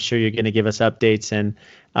see, and I'm sure you're going to give us updates and,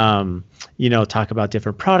 talk about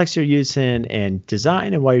different products you're using and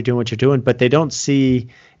design and why you're doing what you're doing, but they don't see,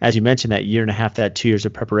 as you mentioned, that year and a half, that 2 years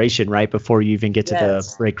of preparation, right before you even get to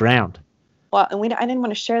the break ground. Well, and I didn't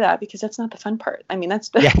want to share that because that's not the fun part. I mean,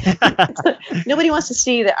 nobody wants to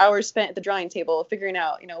see the hours spent at the drawing table figuring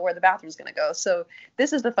out, where the bathroom's going to go. So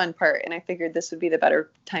this is the fun part. And I figured this would be the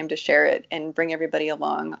better time to share it and bring everybody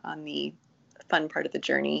along on the fun part of the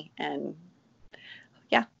journey. And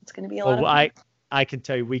yeah, it's going to be a lot of fun. I can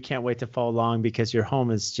tell you, we can't wait to follow along because your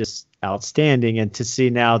home is just outstanding. And to see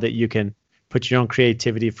now that you can put your own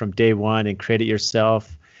creativity from day one and create it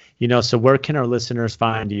yourself. So where can our listeners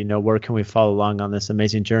find you? Where can we follow along on this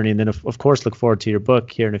amazing journey? And then, of course, look forward to your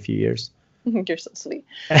book here in a few years. You're so sweet.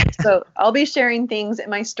 So I'll be sharing things in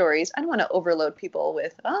my stories. I don't want to overload people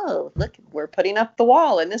with, oh, look, we're putting up the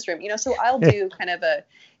wall in this room. So I'll do kind of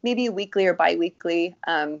maybe a weekly or bi-weekly,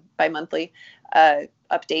 bi-monthly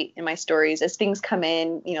update in my stories as things come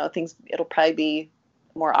in. It'll probably be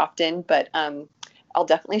more often, but I'll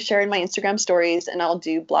definitely share in my Instagram stories, and I'll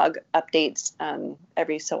do blog updates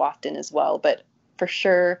every so often as well. But for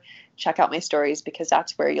sure, check out my stories because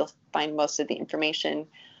that's where you'll find most of the information.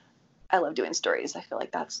 I love doing stories. I feel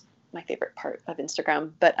like that's my favorite part of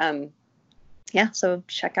Instagram. But so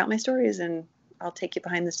check out my stories, and I'll take you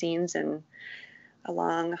behind the scenes and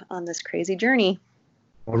along on this crazy journey.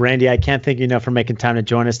 Well, Randy, I can't thank you enough for making time to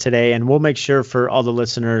join us today. And we'll make sure for all the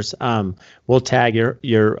listeners, we'll tag your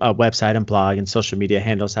website and blog and social media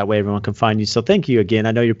handles. That way everyone can find you. So thank you again.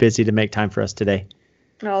 I know you're busy to make time for us today.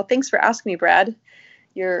 Oh, thanks for asking me, Brad.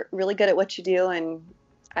 You're really good at what you do, and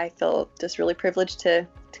I feel just really privileged to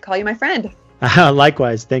call you my friend.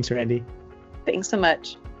 Likewise. Thanks, Randy. Thanks so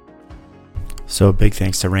much. So a big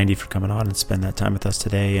thanks to Randi for coming on and spending that time with us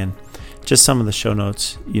today. And just some of the show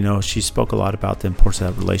notes, she spoke a lot about the importance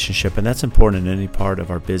of that relationship, and that's important in any part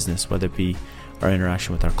of our business, whether it be our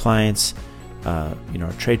interaction with our clients, our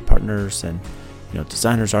trade partners, and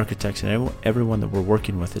designers, architects, and everyone that we're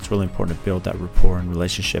working with. It's really important to build that rapport and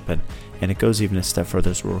relationship, and it goes even a step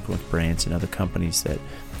further as we're working with brands and other companies, that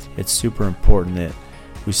it's super important that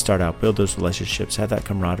we start out, build those relationships, have that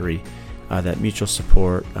camaraderie, that mutual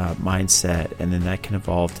support mindset, and then that can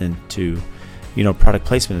evolve into product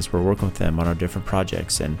placement as we're working with them on our different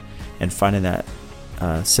projects, and finding that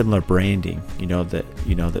similar branding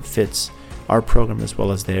that fits our program as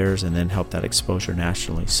well as theirs, and then help that exposure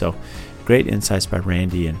nationally. So great insights by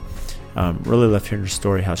Randi, and really love hearing her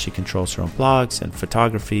story, how she controls her own blogs and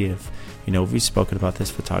photography. We've spoken about this.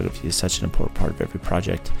 Photography is such an important part of every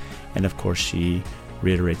project, and of course she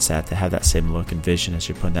reiterates that, to have that same look and vision as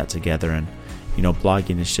you're putting that together. And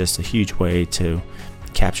blogging is just a huge way to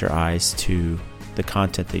capture eyes to the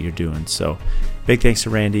content that you're doing. So big thanks to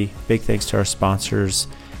Randi, big thanks to our sponsors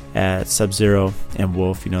at Sub-Zero and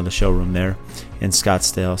Wolf, the showroom there in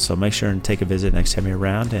Scottsdale. So make sure and take a visit next time you're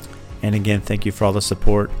around. And again, thank you for all the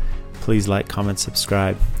support. Please like, comment,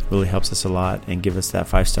 subscribe. It really helps us a lot, and give us that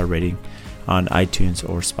 5-star rating on iTunes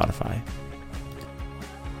or Spotify.